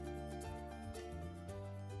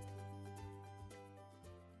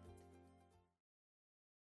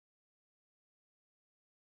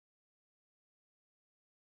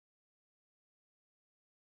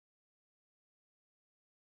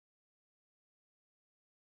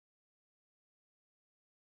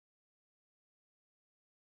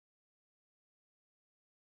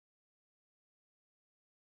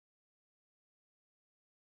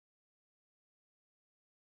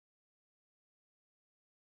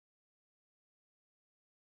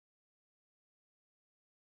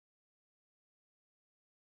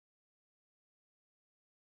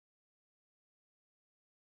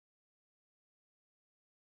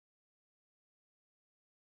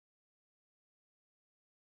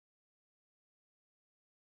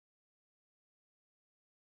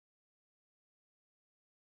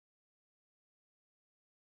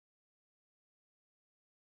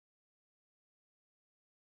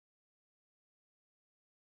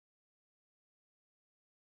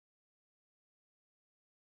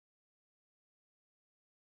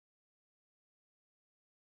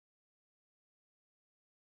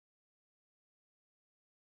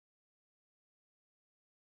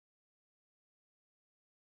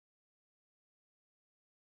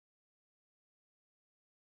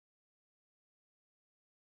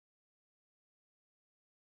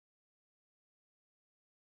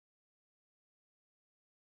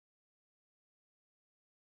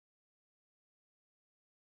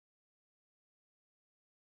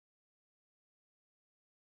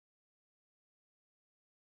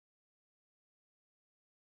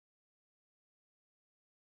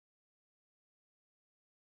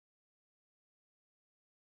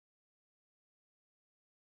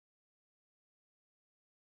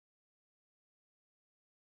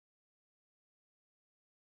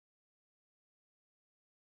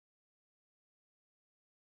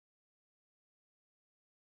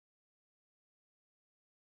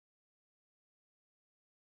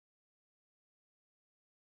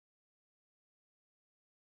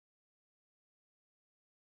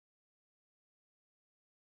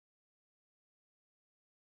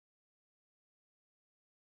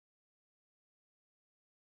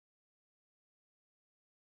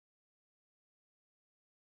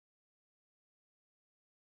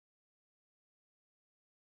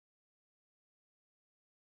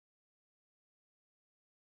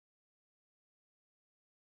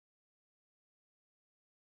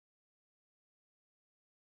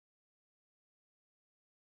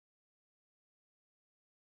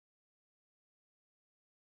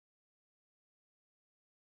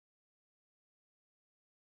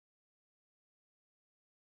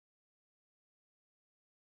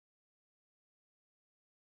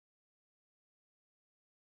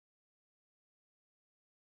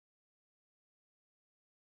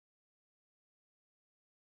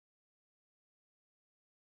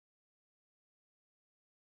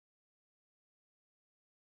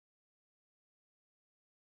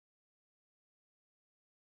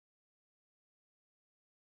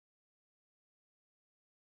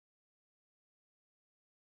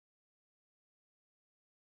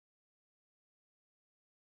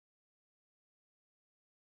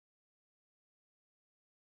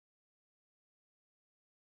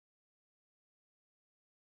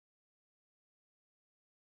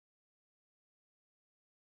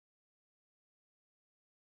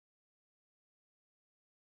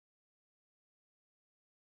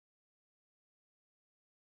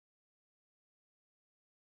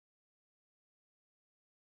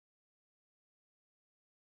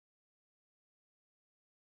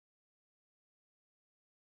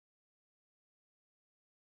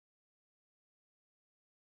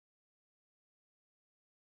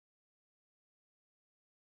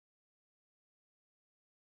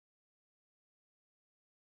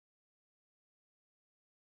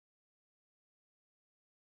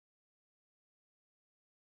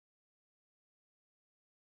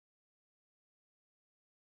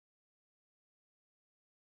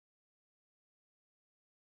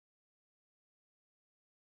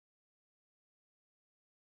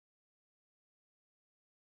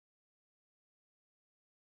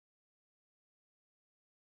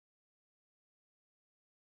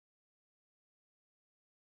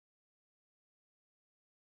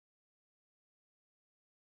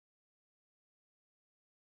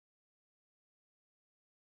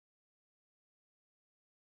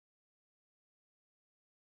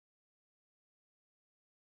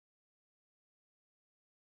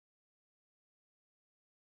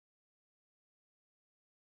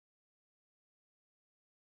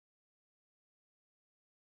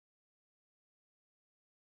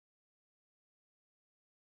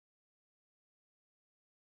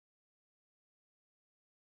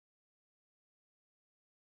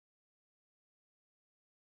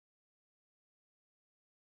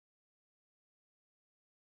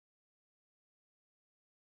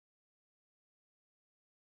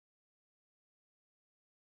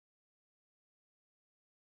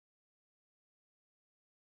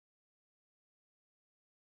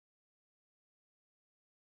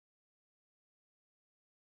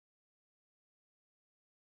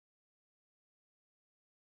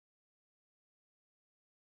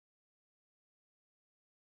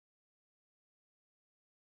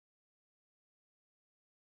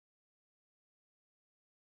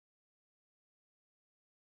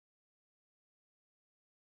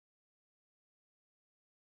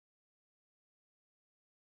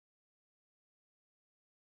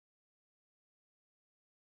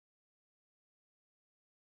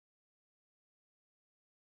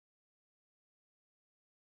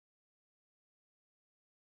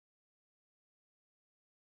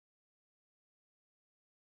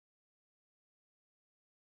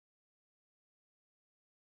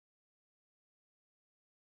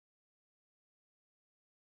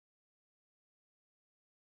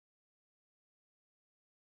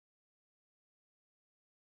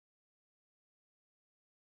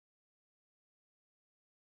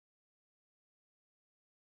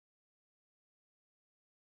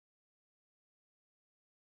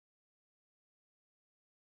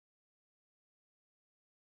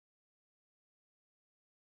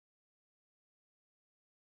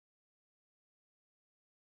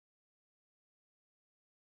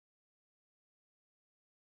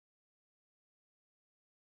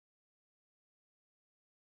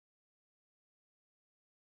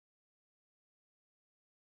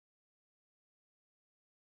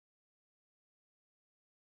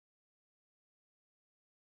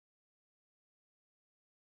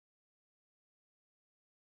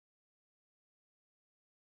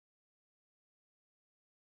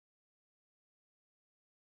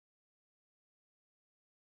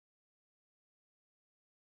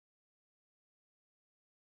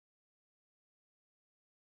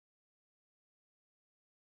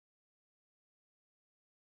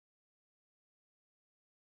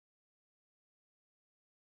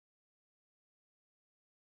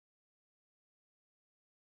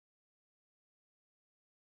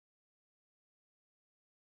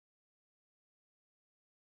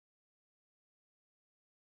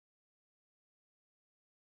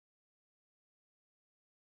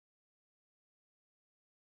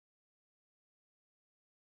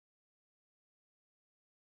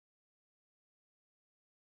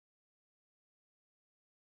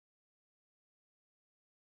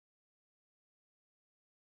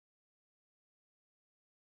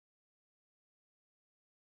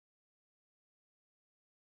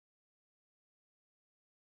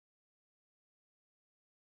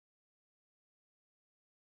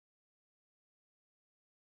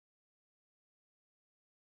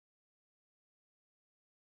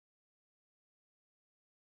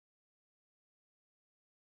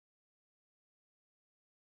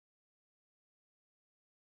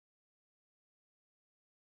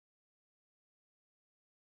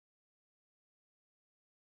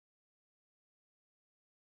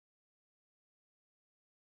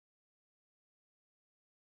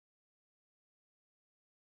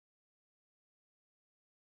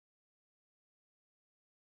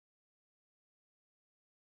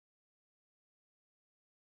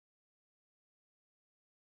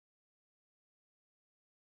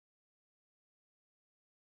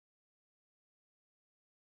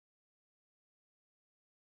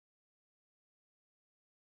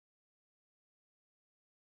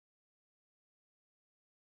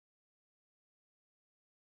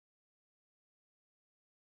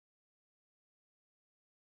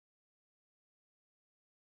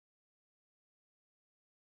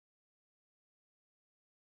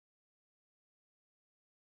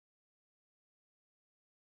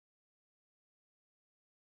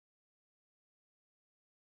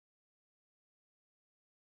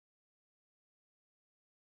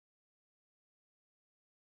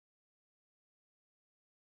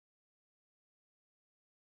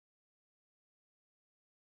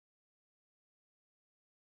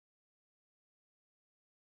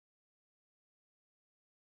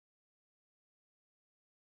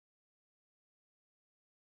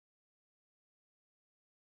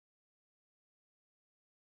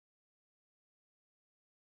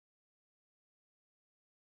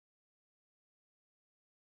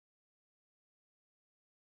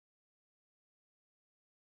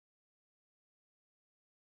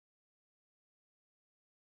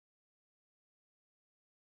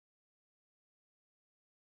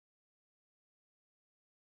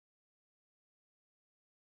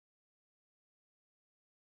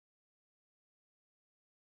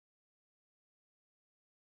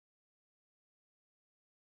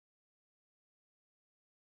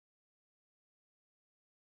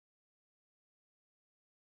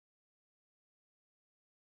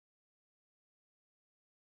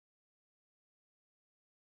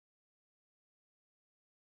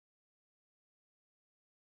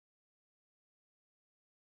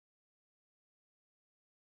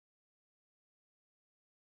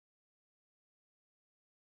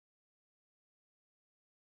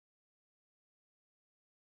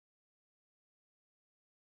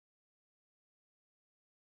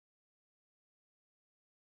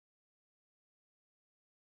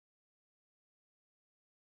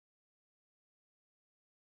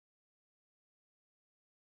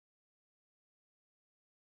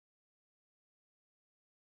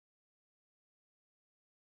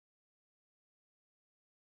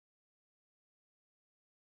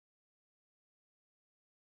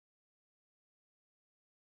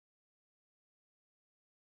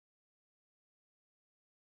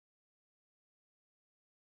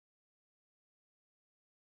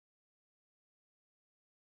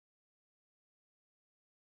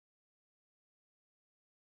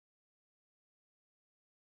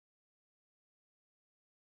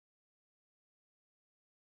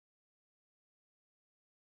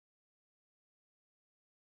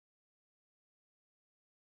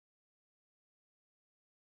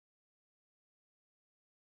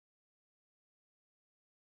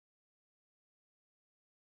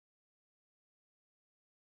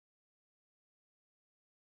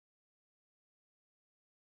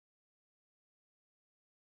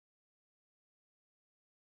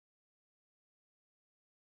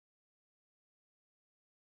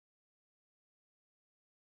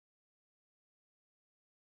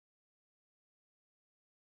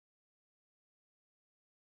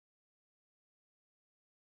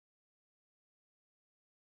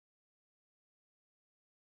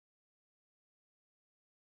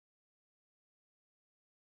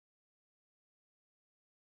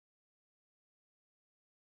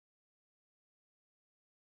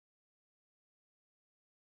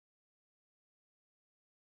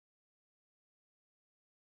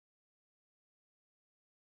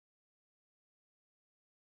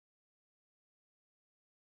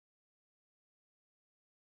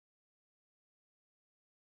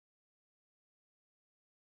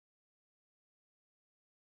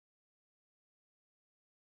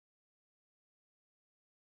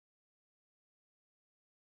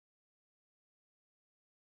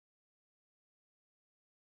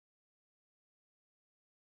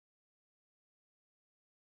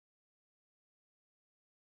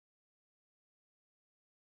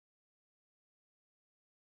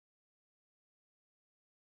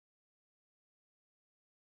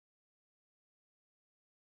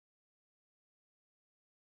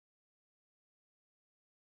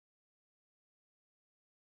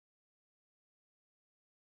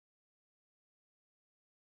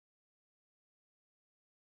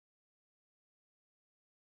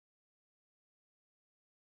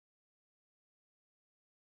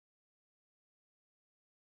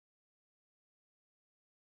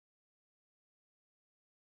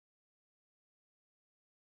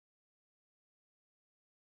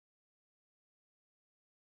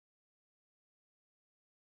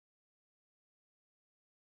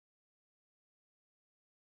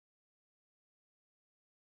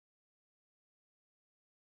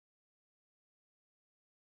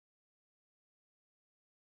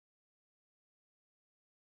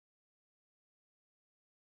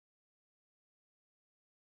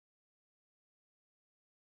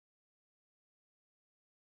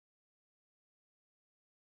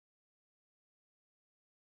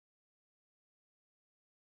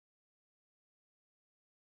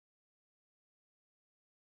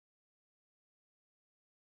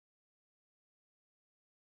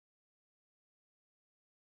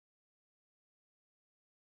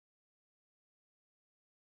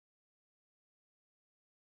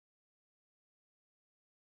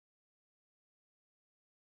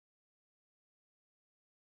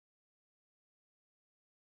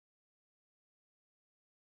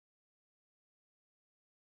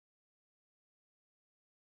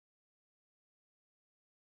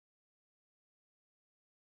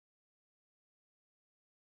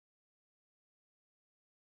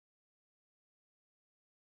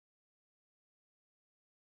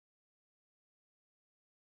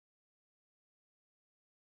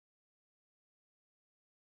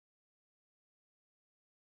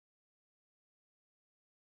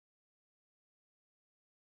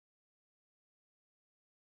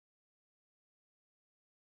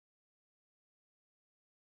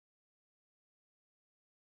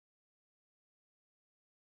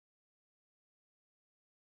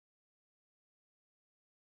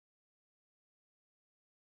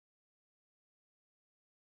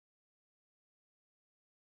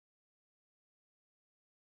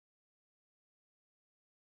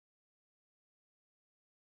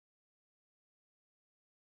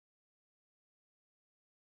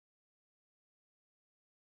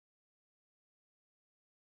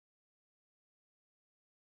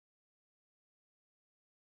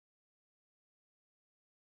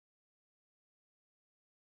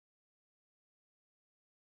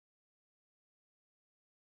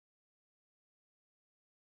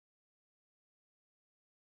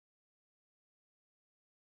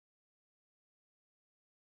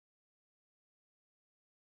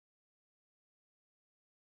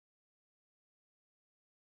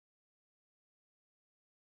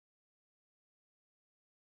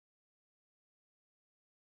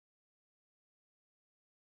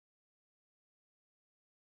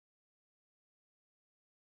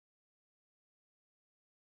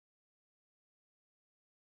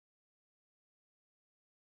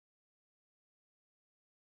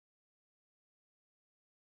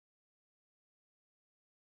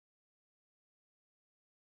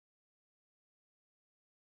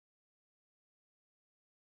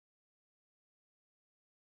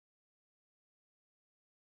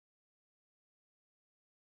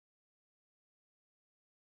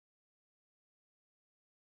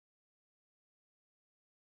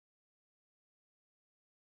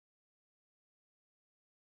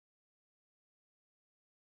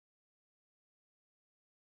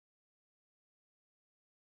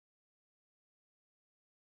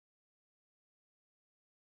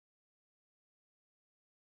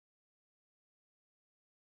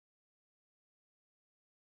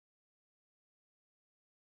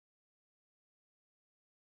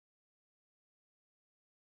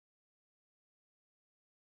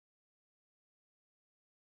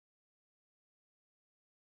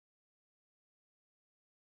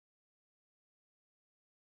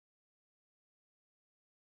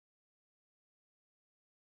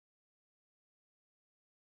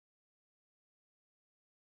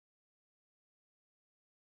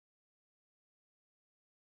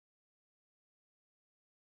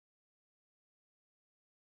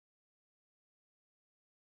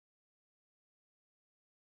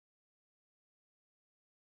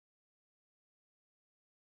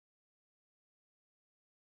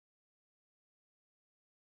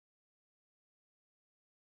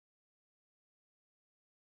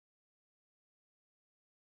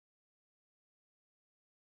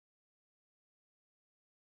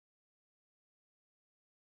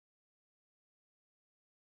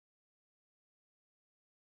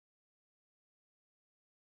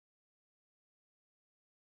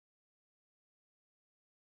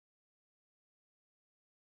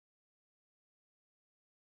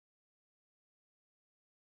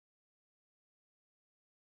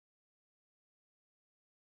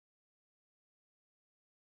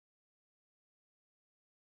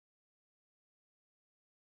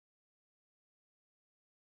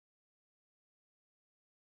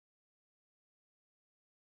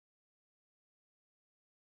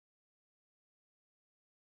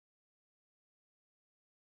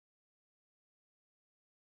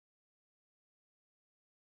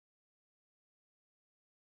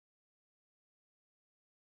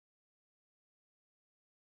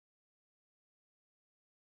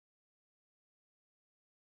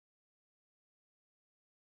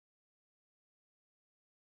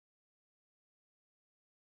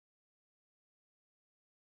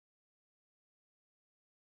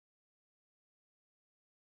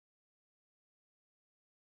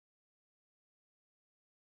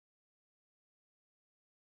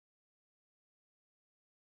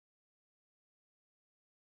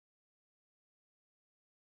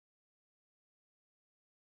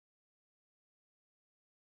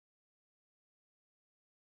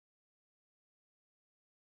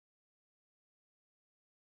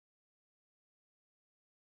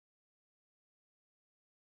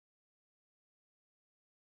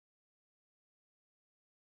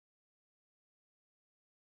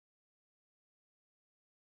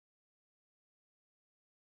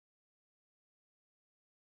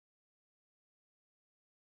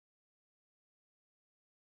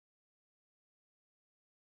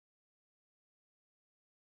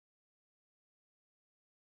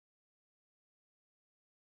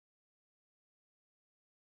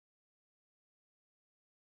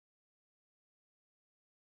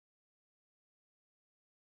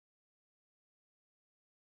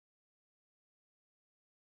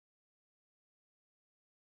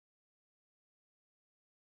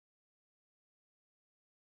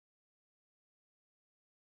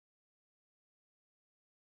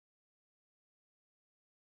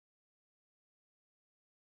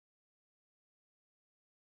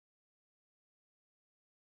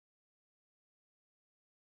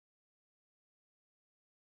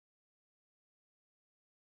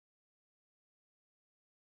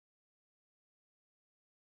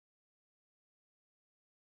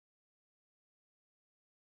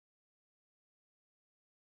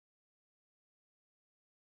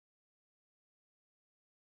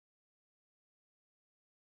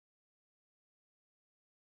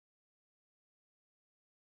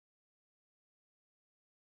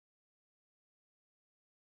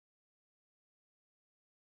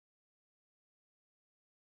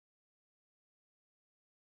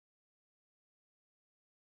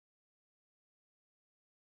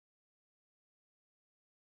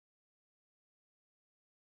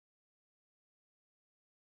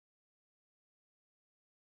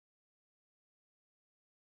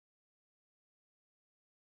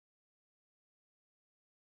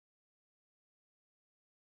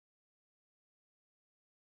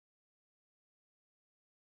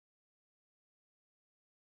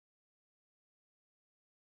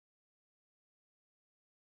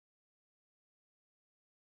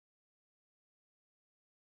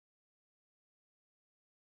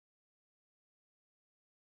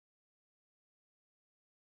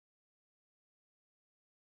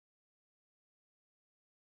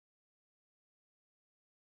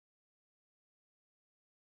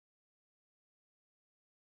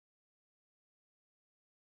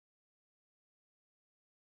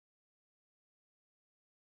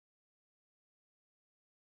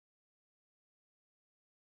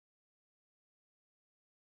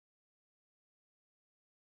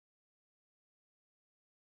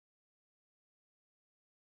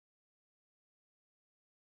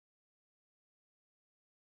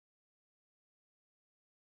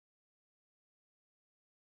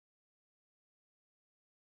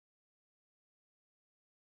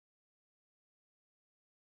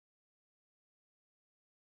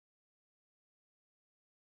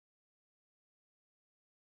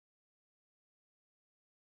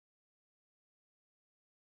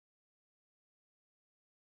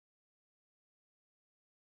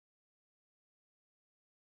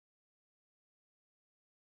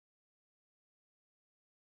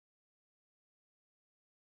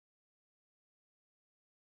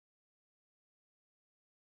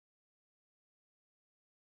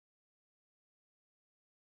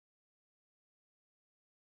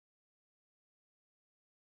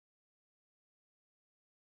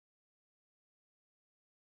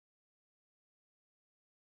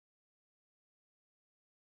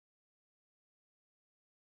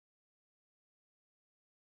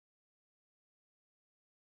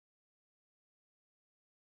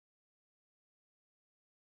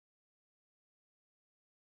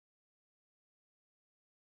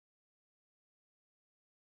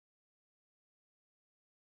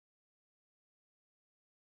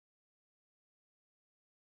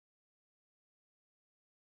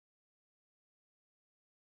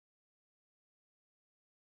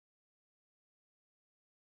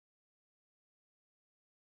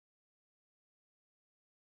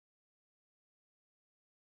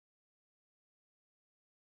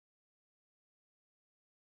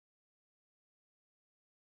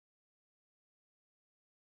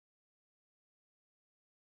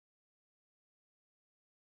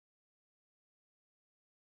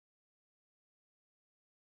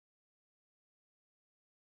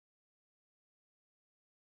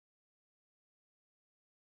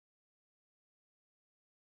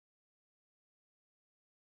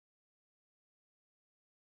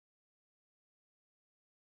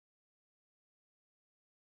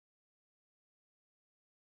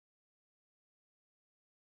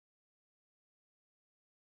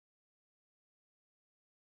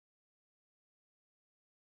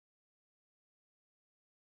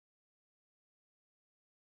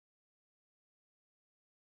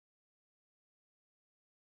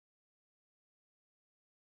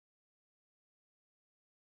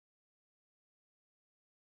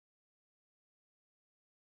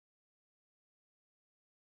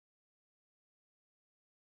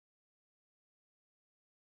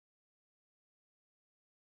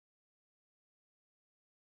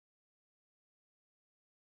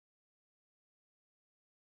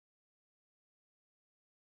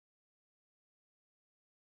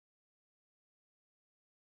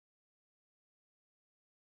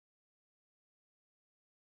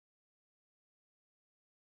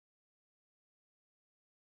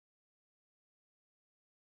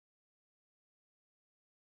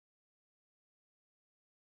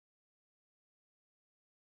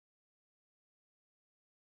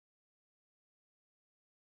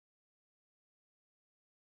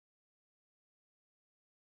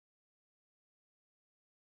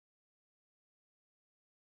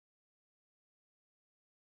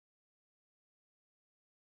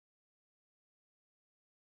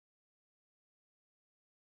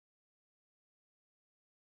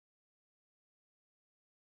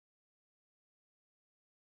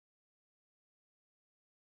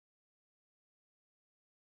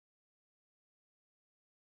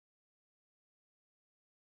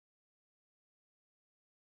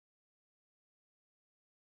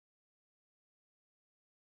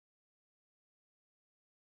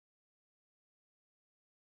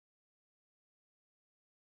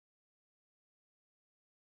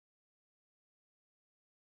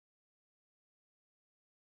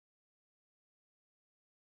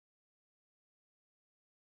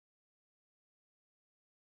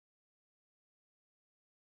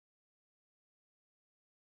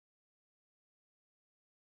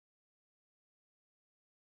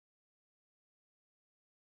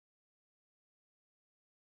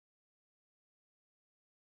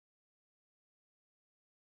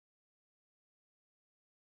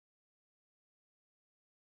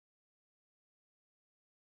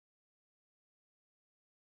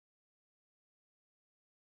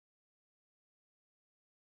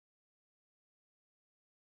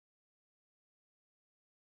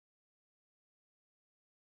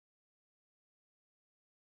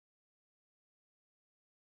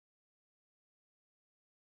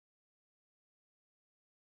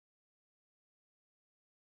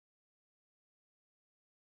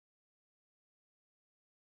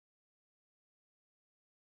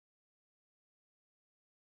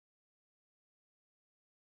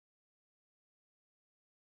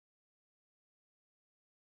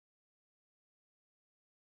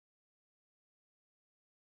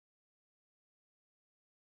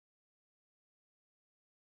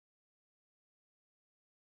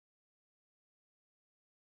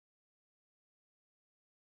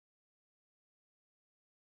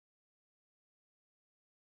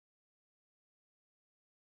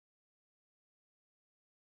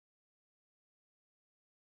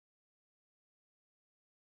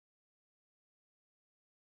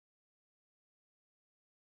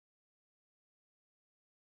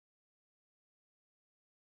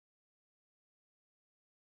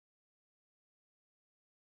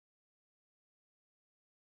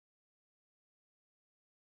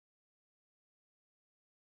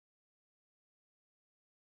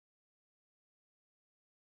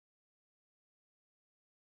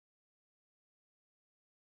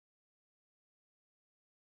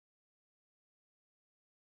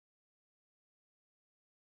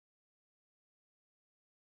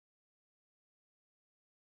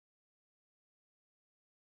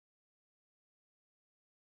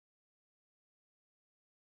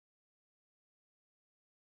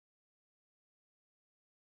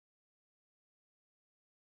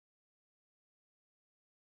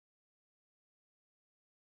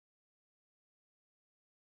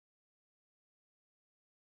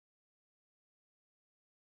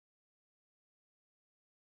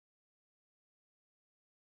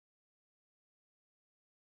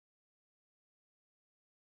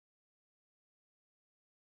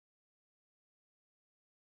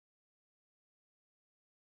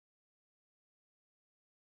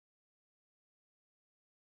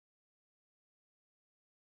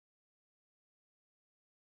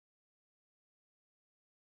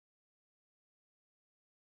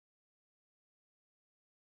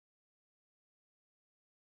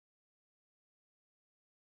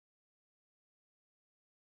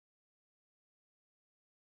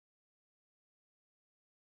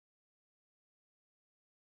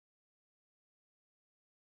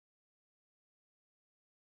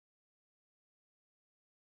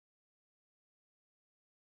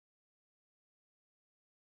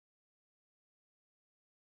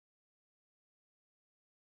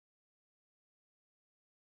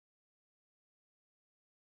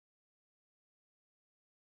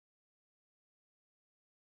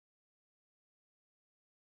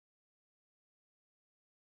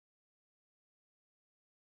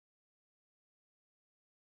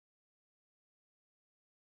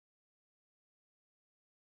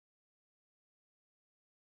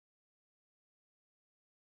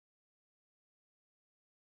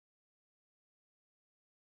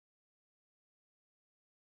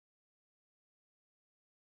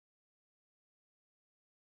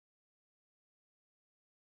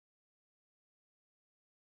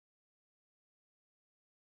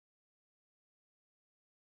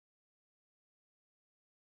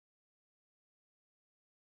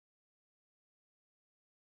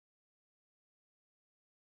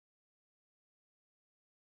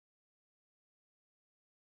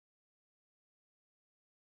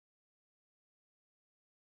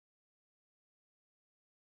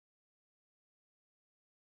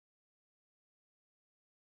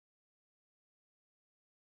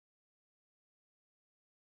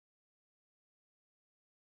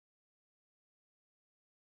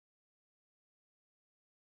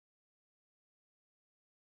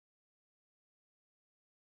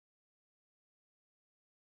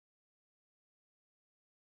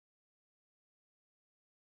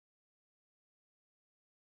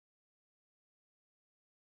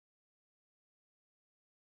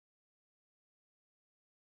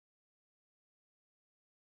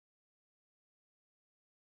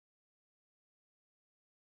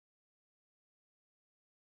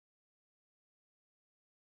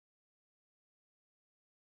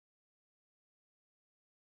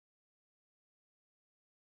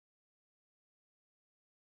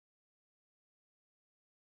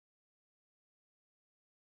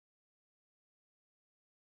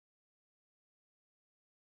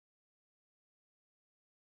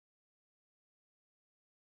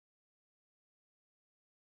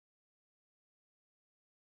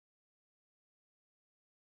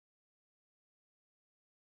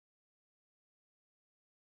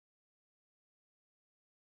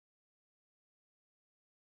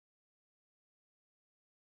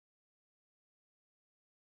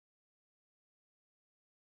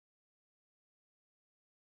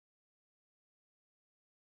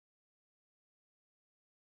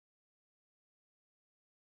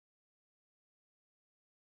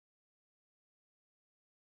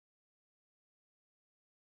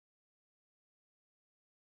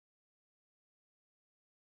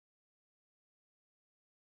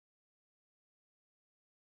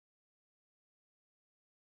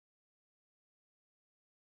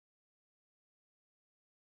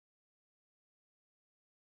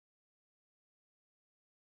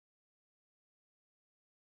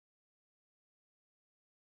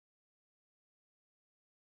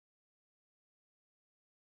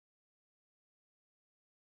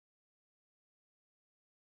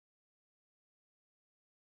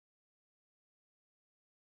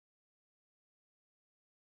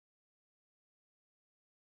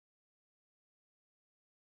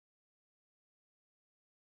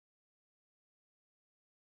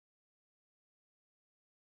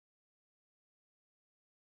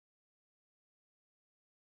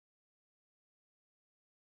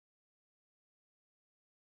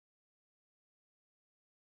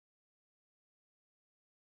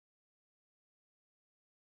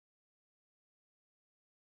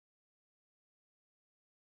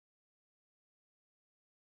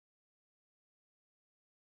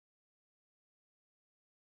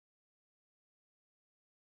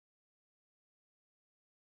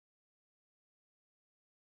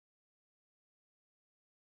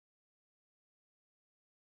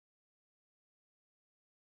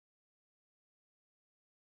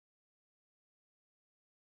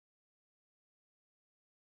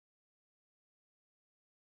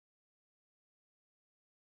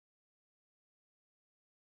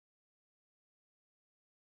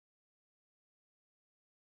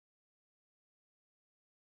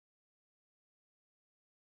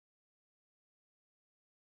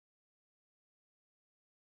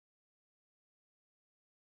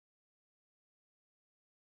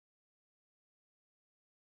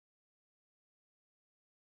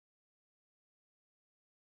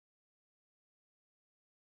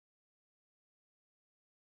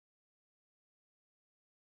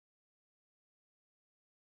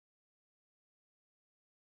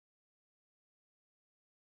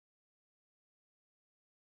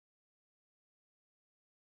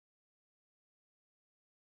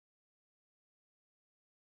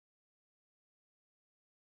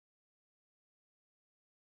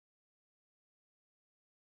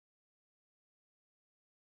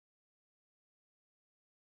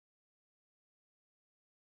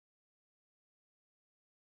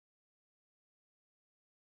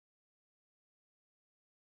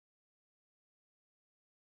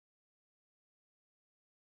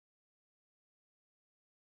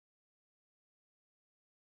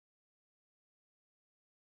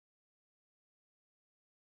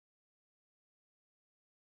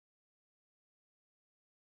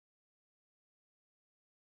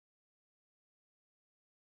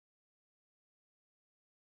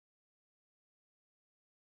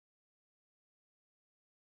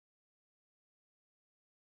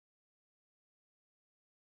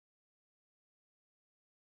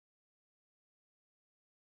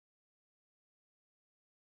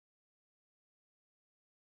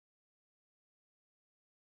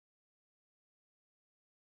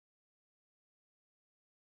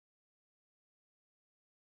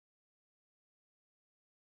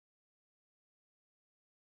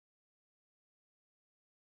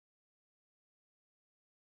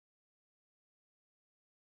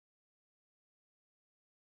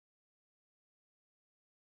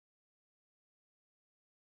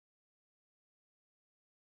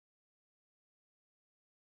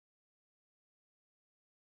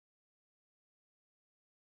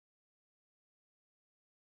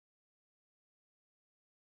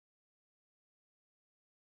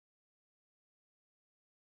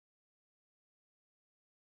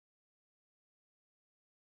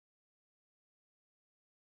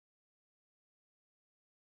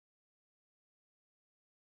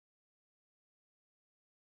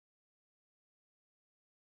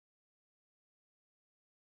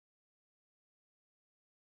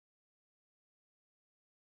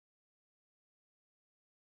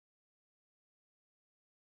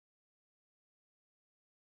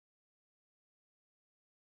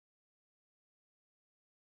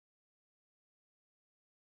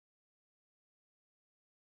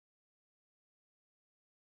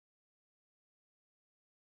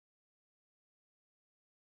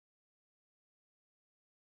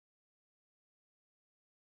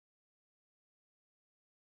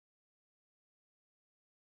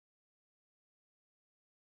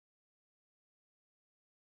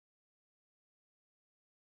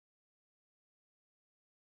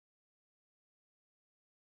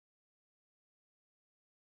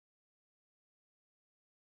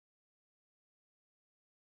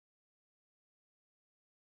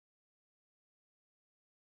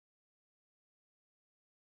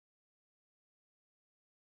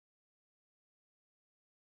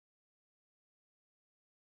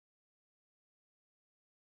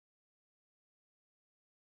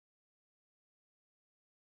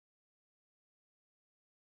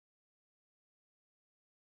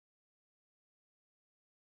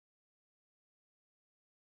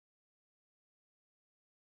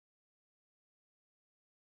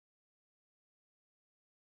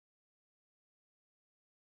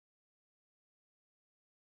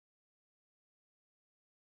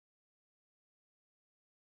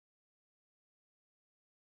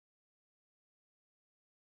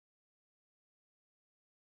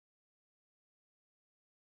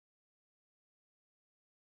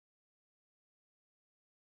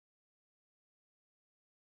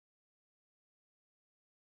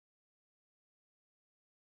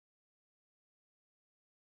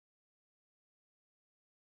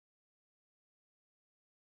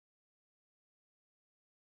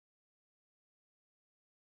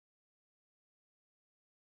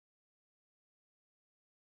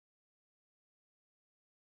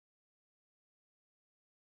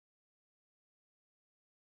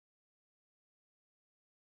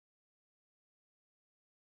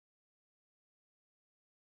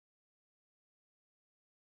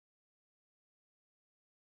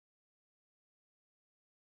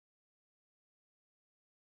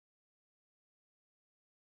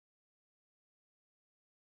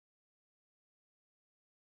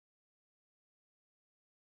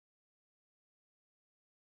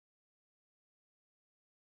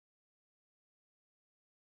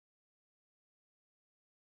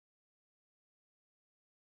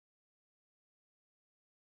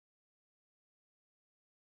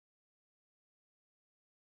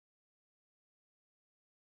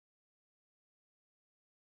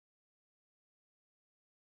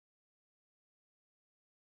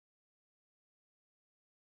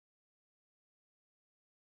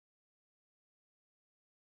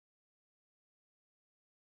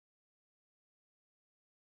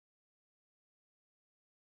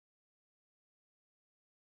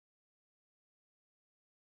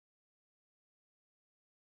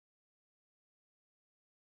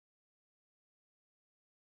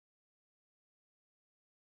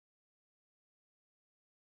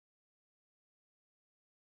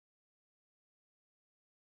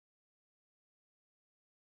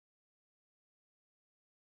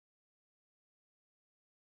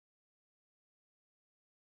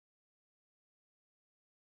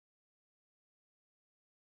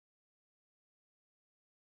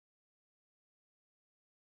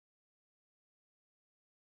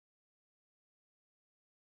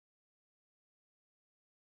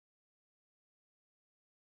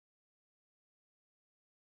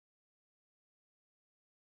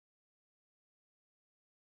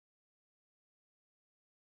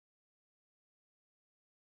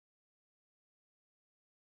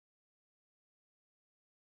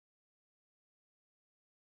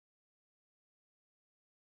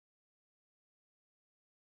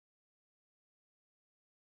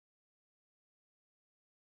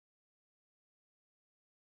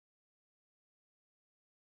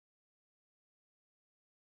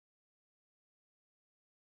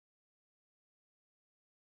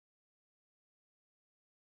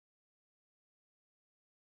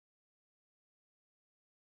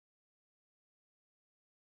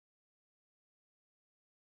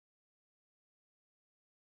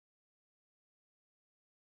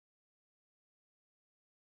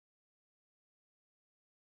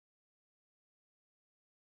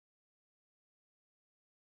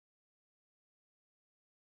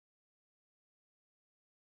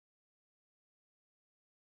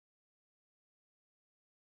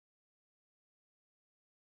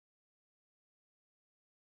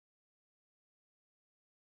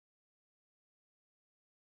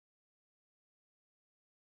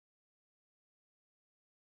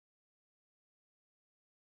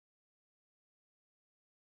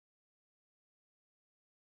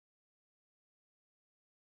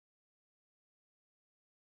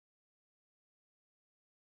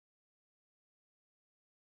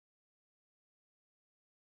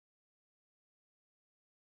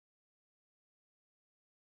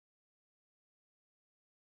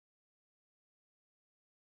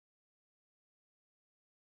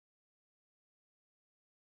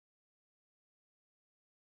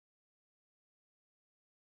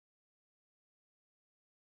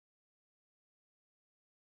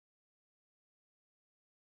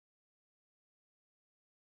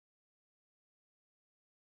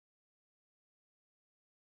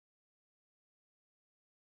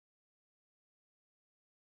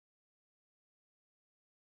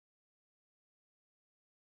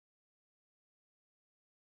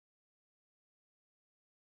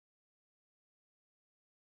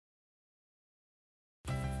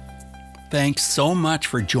 Thanks so much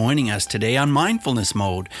for joining us today on Mindfulness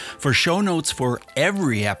Mode. For show notes for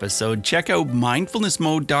every episode, check out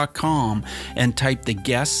mindfulnessmode.com and type the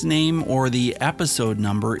guest name or the episode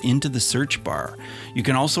number into the search bar. You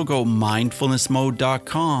can also go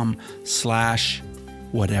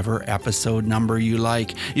mindfulnessmode.com/whatever episode number you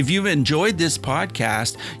like. If you've enjoyed this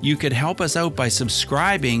podcast, you could help us out by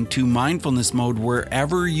subscribing to Mindfulness Mode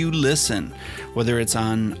wherever you listen, whether it's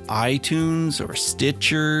on iTunes or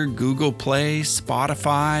Stitcher, Google Play,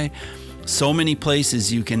 Spotify. So many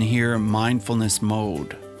places you can hear Mindfulness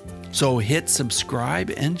Mode. So hit subscribe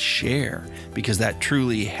and share because that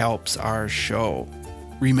truly helps our show.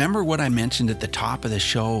 Remember what I mentioned at the top of the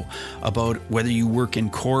show about whether you work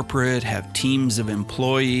in corporate, have teams of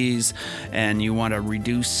employees, and you want to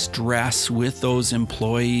reduce stress with those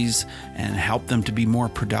employees and help them to be more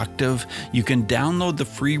productive? You can download the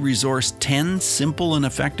free resource 10 simple and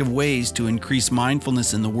effective ways to increase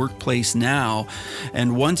mindfulness in the workplace now.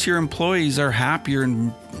 And once your employees are happier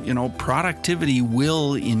and productivity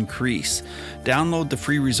will increase. Download the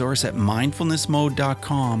free resource at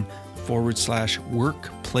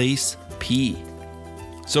mindfulnessmode.com/workplace-p.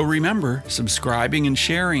 So remember, subscribing and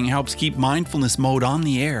sharing helps keep Mindfulness Mode on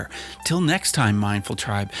the air. Till next time, Mindful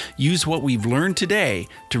Tribe, use what we've learned today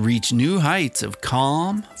to reach new heights of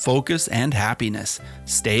calm, focus, and happiness.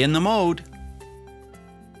 Stay in the mode.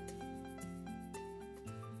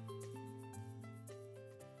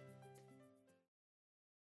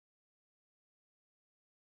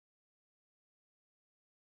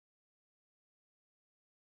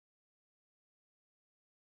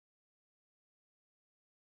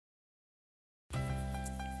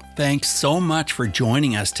 Thanks so much for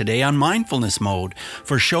joining us today on Mindfulness Mode.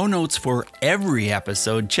 For show notes for every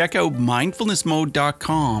episode, check out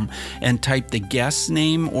mindfulnessmode.com and type the guest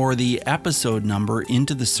name or the episode number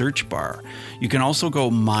into the search bar. You can also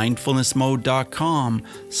go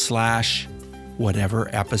mindfulessmode.com/whatever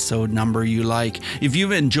episode number you like. If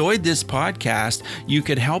you've enjoyed this podcast, you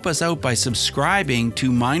could help us out by subscribing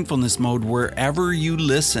to Mindfulness Mode wherever you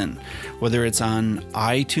listen, whether it's on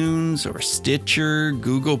iTunes or Stitcher,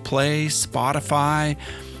 Google Play, Spotify.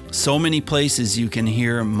 So many places you can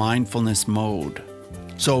hear Mindfulness Mode.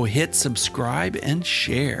 So hit subscribe and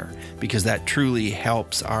share because that truly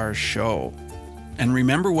helps our show. And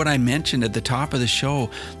remember what I mentioned at the top of the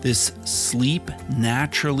show, this Sleep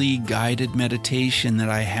Naturally guided meditation that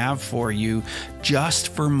I have for you just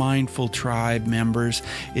for Mindful Tribe members.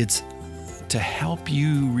 It's to help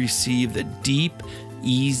you receive the deep,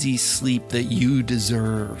 easy sleep that you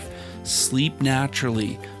deserve. Sleep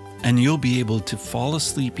naturally, and you'll be able to fall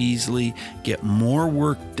asleep easily, get more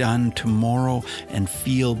work done tomorrow, and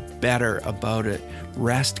feel better about it.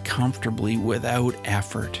 Rest comfortably without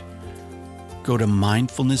effort. Go to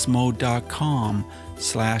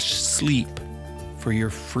mindfulessmode.com/sleep for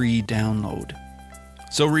your free download.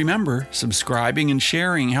 So remember, subscribing and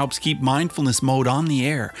sharing helps keep Mindfulness Mode on the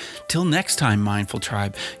air. Till next time, Mindful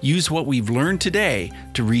Tribe, use what we've learned today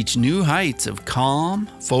to reach new heights of calm,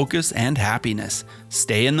 focus, and happiness.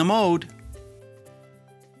 Stay in the mode.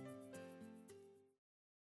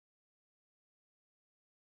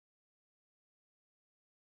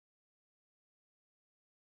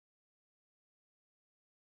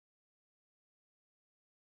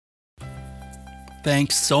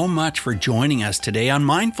 Thanks so much for joining us today on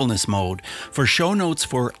Mindfulness Mode. For show notes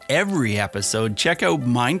for every episode, check out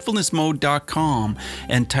mindfulessmode.com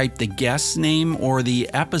and type the guest name or the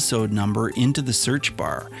episode number into the search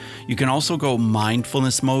bar. You can also go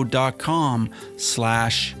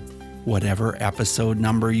mindfulessmode.com/whatever episode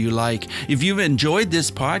number you like. If you've enjoyed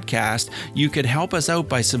this podcast, you could help us out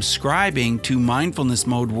by subscribing to Mindfulness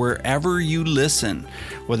Mode wherever you listen,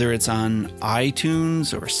 whether it's on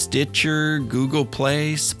iTunes or Stitcher, Google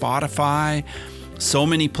Play, Spotify. So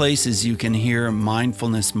many places you can hear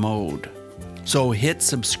Mindfulness Mode. So hit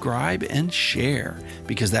subscribe and share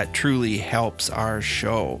because that truly helps our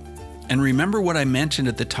show. And remember what I mentioned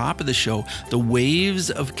at the top of the show, the Waves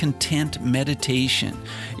of Content meditation.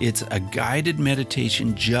 It's a guided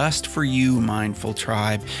meditation just for you, Mindful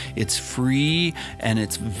Tribe. It's free and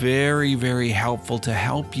it's very, very helpful to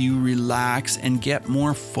help you relax and get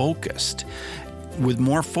more focused. With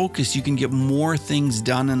more focus, you can get more things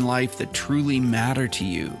done in life that truly matter to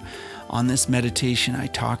you. On this meditation, I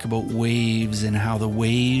talk about waves and how the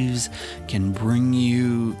waves can bring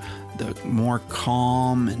you the more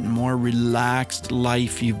calm and more relaxed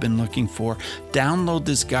life you've been looking for. Download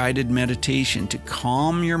this guided meditation to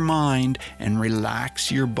calm your mind and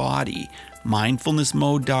relax your body.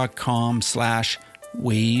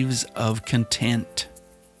 mindfulessmode.com/waves of content.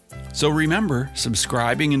 So remember,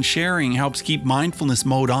 subscribing and sharing helps keep Mindfulness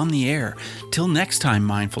Mode on the air. Till next time,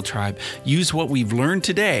 Mindful Tribe, use what we've learned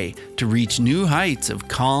today to reach new heights of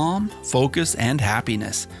calm, focus, and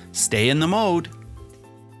happiness. Stay in the mode.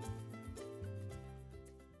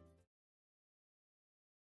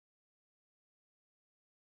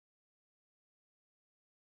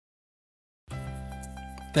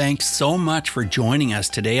 Thanks so much for joining us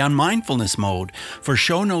today on Mindfulness Mode. For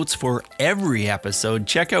show notes for every episode,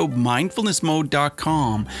 check out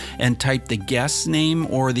mindfulnessmode.com and type the guest name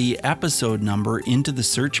or the episode number into the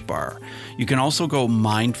search bar. You can also go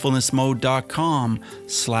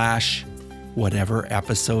mindfulnessmode.com/whatever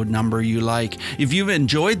episode number you like. If you've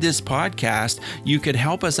enjoyed this podcast, you could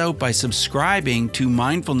help us out by subscribing to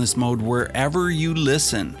Mindfulness Mode wherever you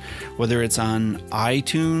listen, whether it's on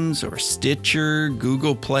iTunes or Stitcher,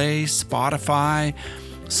 Google Play, Spotify.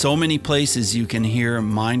 So many places you can hear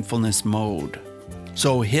Mindfulness Mode.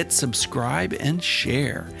 So hit subscribe and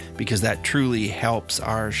share, because that truly helps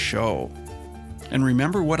our show. And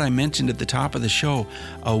remember what I mentioned at the top of the show,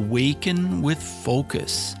 Awaken with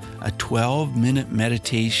Focus, a 12-minute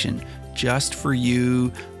meditation just for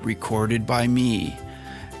you, recorded by me.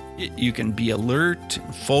 You can be alert,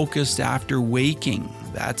 focused after waking.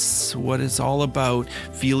 That's what it's all about.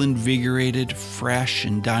 Feel invigorated, fresh,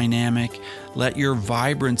 and dynamic. Let your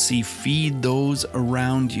vibrancy feed those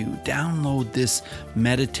around you. Download this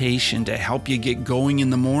meditation to help you get going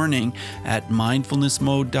in the morning at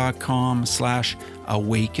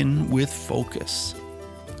mindfulnessmode.com/awakenwithfocus.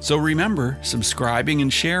 So remember, subscribing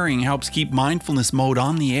and sharing helps keep Mindfulness Mode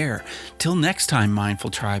on the air. Till next time, Mindful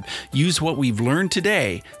Tribe, use what we've learned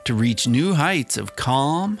today to reach new heights of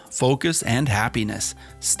calm, focus, and happiness.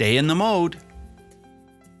 Stay in the mode.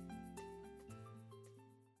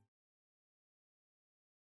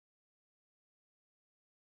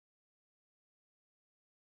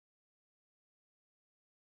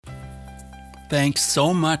 Thanks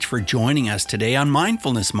so much for joining us today on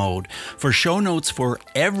Mindfulness Mode. For show notes for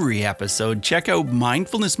every episode, check out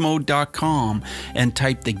mindfulnessmode.com and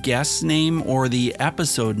type the guest name or the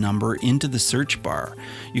episode number into the search bar.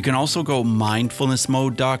 You can also go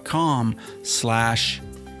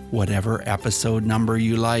mindfulessmode.com/whatever episode number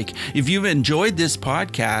you like. If you've enjoyed this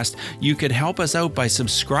podcast, you could help us out by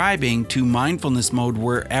subscribing to Mindfulness Mode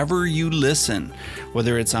wherever you listen,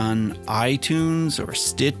 whether it's on iTunes or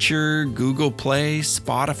Stitcher, Google Play,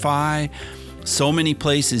 Spotify. So many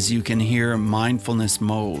places you can hear Mindfulness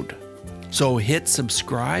Mode. So hit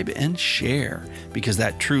subscribe and share, because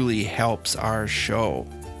that truly helps our show.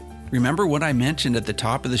 Remember what I mentioned at the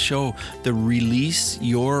top of the show, the Release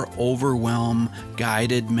Your Overwhelm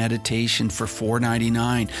guided meditation for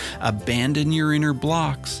 $4.99. Abandon your inner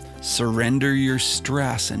blocks, surrender your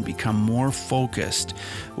stress, and become more focused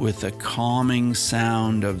with the calming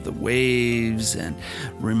sound of the waves and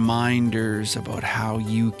reminders about how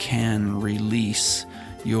you can release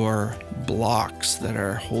your blocks that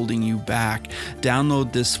are holding you back.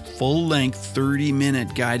 Download this full-length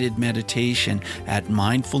 30-minute guided meditation at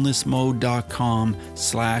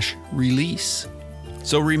mindfulnessmode.com/release.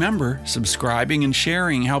 So remember, subscribing and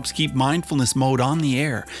sharing helps keep Mindfulness Mode on the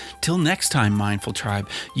air. Till next time, Mindful Tribe,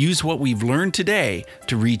 use what we've learned today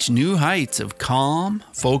to reach new heights of calm,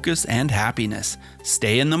 focus, and happiness.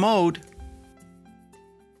 Stay in the mode.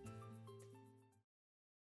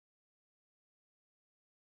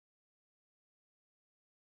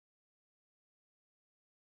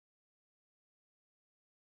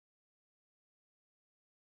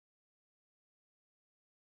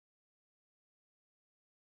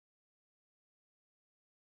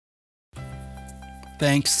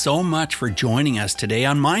 Thanks so much for joining us today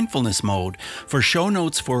on Mindfulness Mode. For show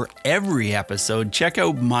notes for every episode, check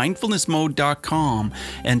out mindfulessmode.com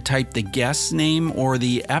and type the guest name or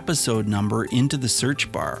the episode number into the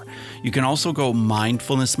search bar. You can also go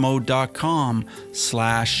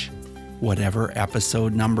mindfulessmode.com/whatever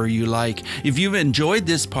episode number you like. If you've enjoyed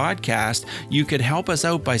this podcast, you could help us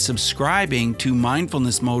out by subscribing to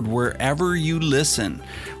Mindfulness Mode wherever you listen,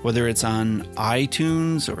 whether it's on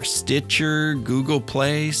iTunes or Stitcher, Google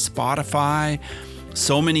Play, Spotify.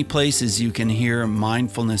 So many places you can hear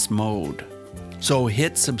Mindfulness Mode. So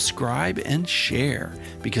hit subscribe and share,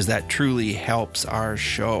 because that truly helps our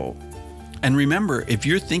show. And remember, if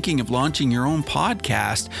you're thinking of launching your own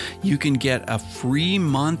podcast, you can get a free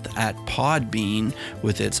month at Podbean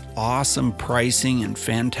with its awesome pricing and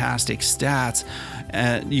fantastic stats.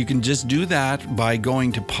 You can just do that by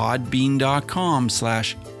going to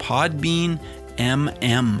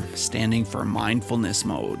podbean.com/podbeanmm, standing for Mindfulness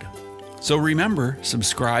Mode. So remember,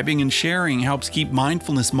 subscribing and sharing helps keep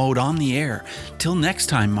Mindfulness Mode on the air. Till next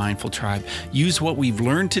time, Mindful Tribe, use what we've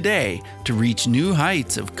learned today to reach new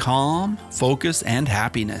heights of calm, focus, and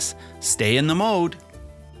happiness. Stay in the mode.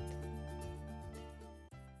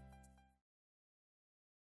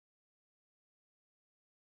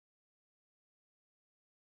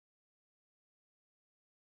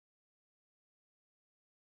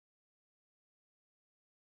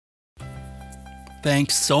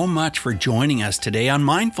 Thanks so much for joining us today on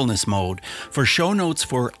Mindfulness Mode. For show notes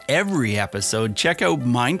for every episode, check out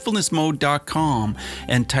mindfulnessmode.com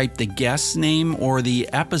and type the guest name or the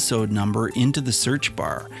episode number into the search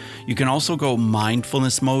bar. You can also go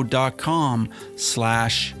mindfulnessmode.com/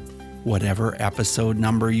 whatever episode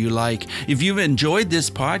number you like. If you've enjoyed this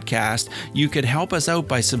podcast, you could help us out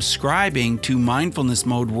by subscribing to Mindfulness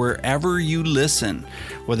Mode wherever you listen,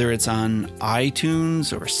 whether it's on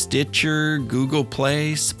iTunes or Stitcher, Google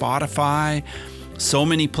Play, Spotify. So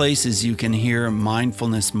many places you can hear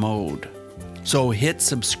Mindfulness Mode. So hit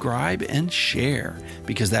subscribe and share,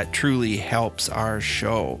 because that truly helps our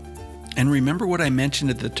show. And remember what I mentioned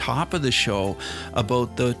at the top of the show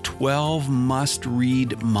about the 12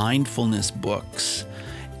 must-read mindfulness books.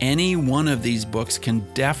 Any one of these books can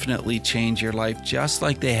definitely change your life, just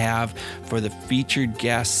like they have for the featured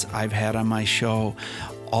guests I've had on my show.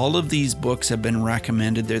 All of these books have been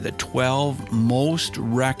recommended. They're the 12 most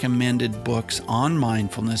recommended books on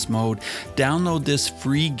Mindfulness Mode. Download this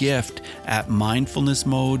free gift at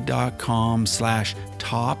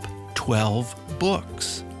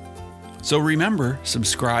mindfulnessmode.com/top12books. So remember,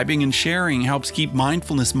 subscribing and sharing helps keep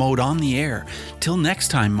Mindfulness Mode on the air. Till next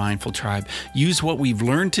time, Mindful Tribe, use what we've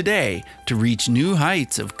learned today to reach new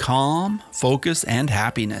heights of calm, focus, and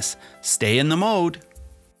happiness. Stay in the mode.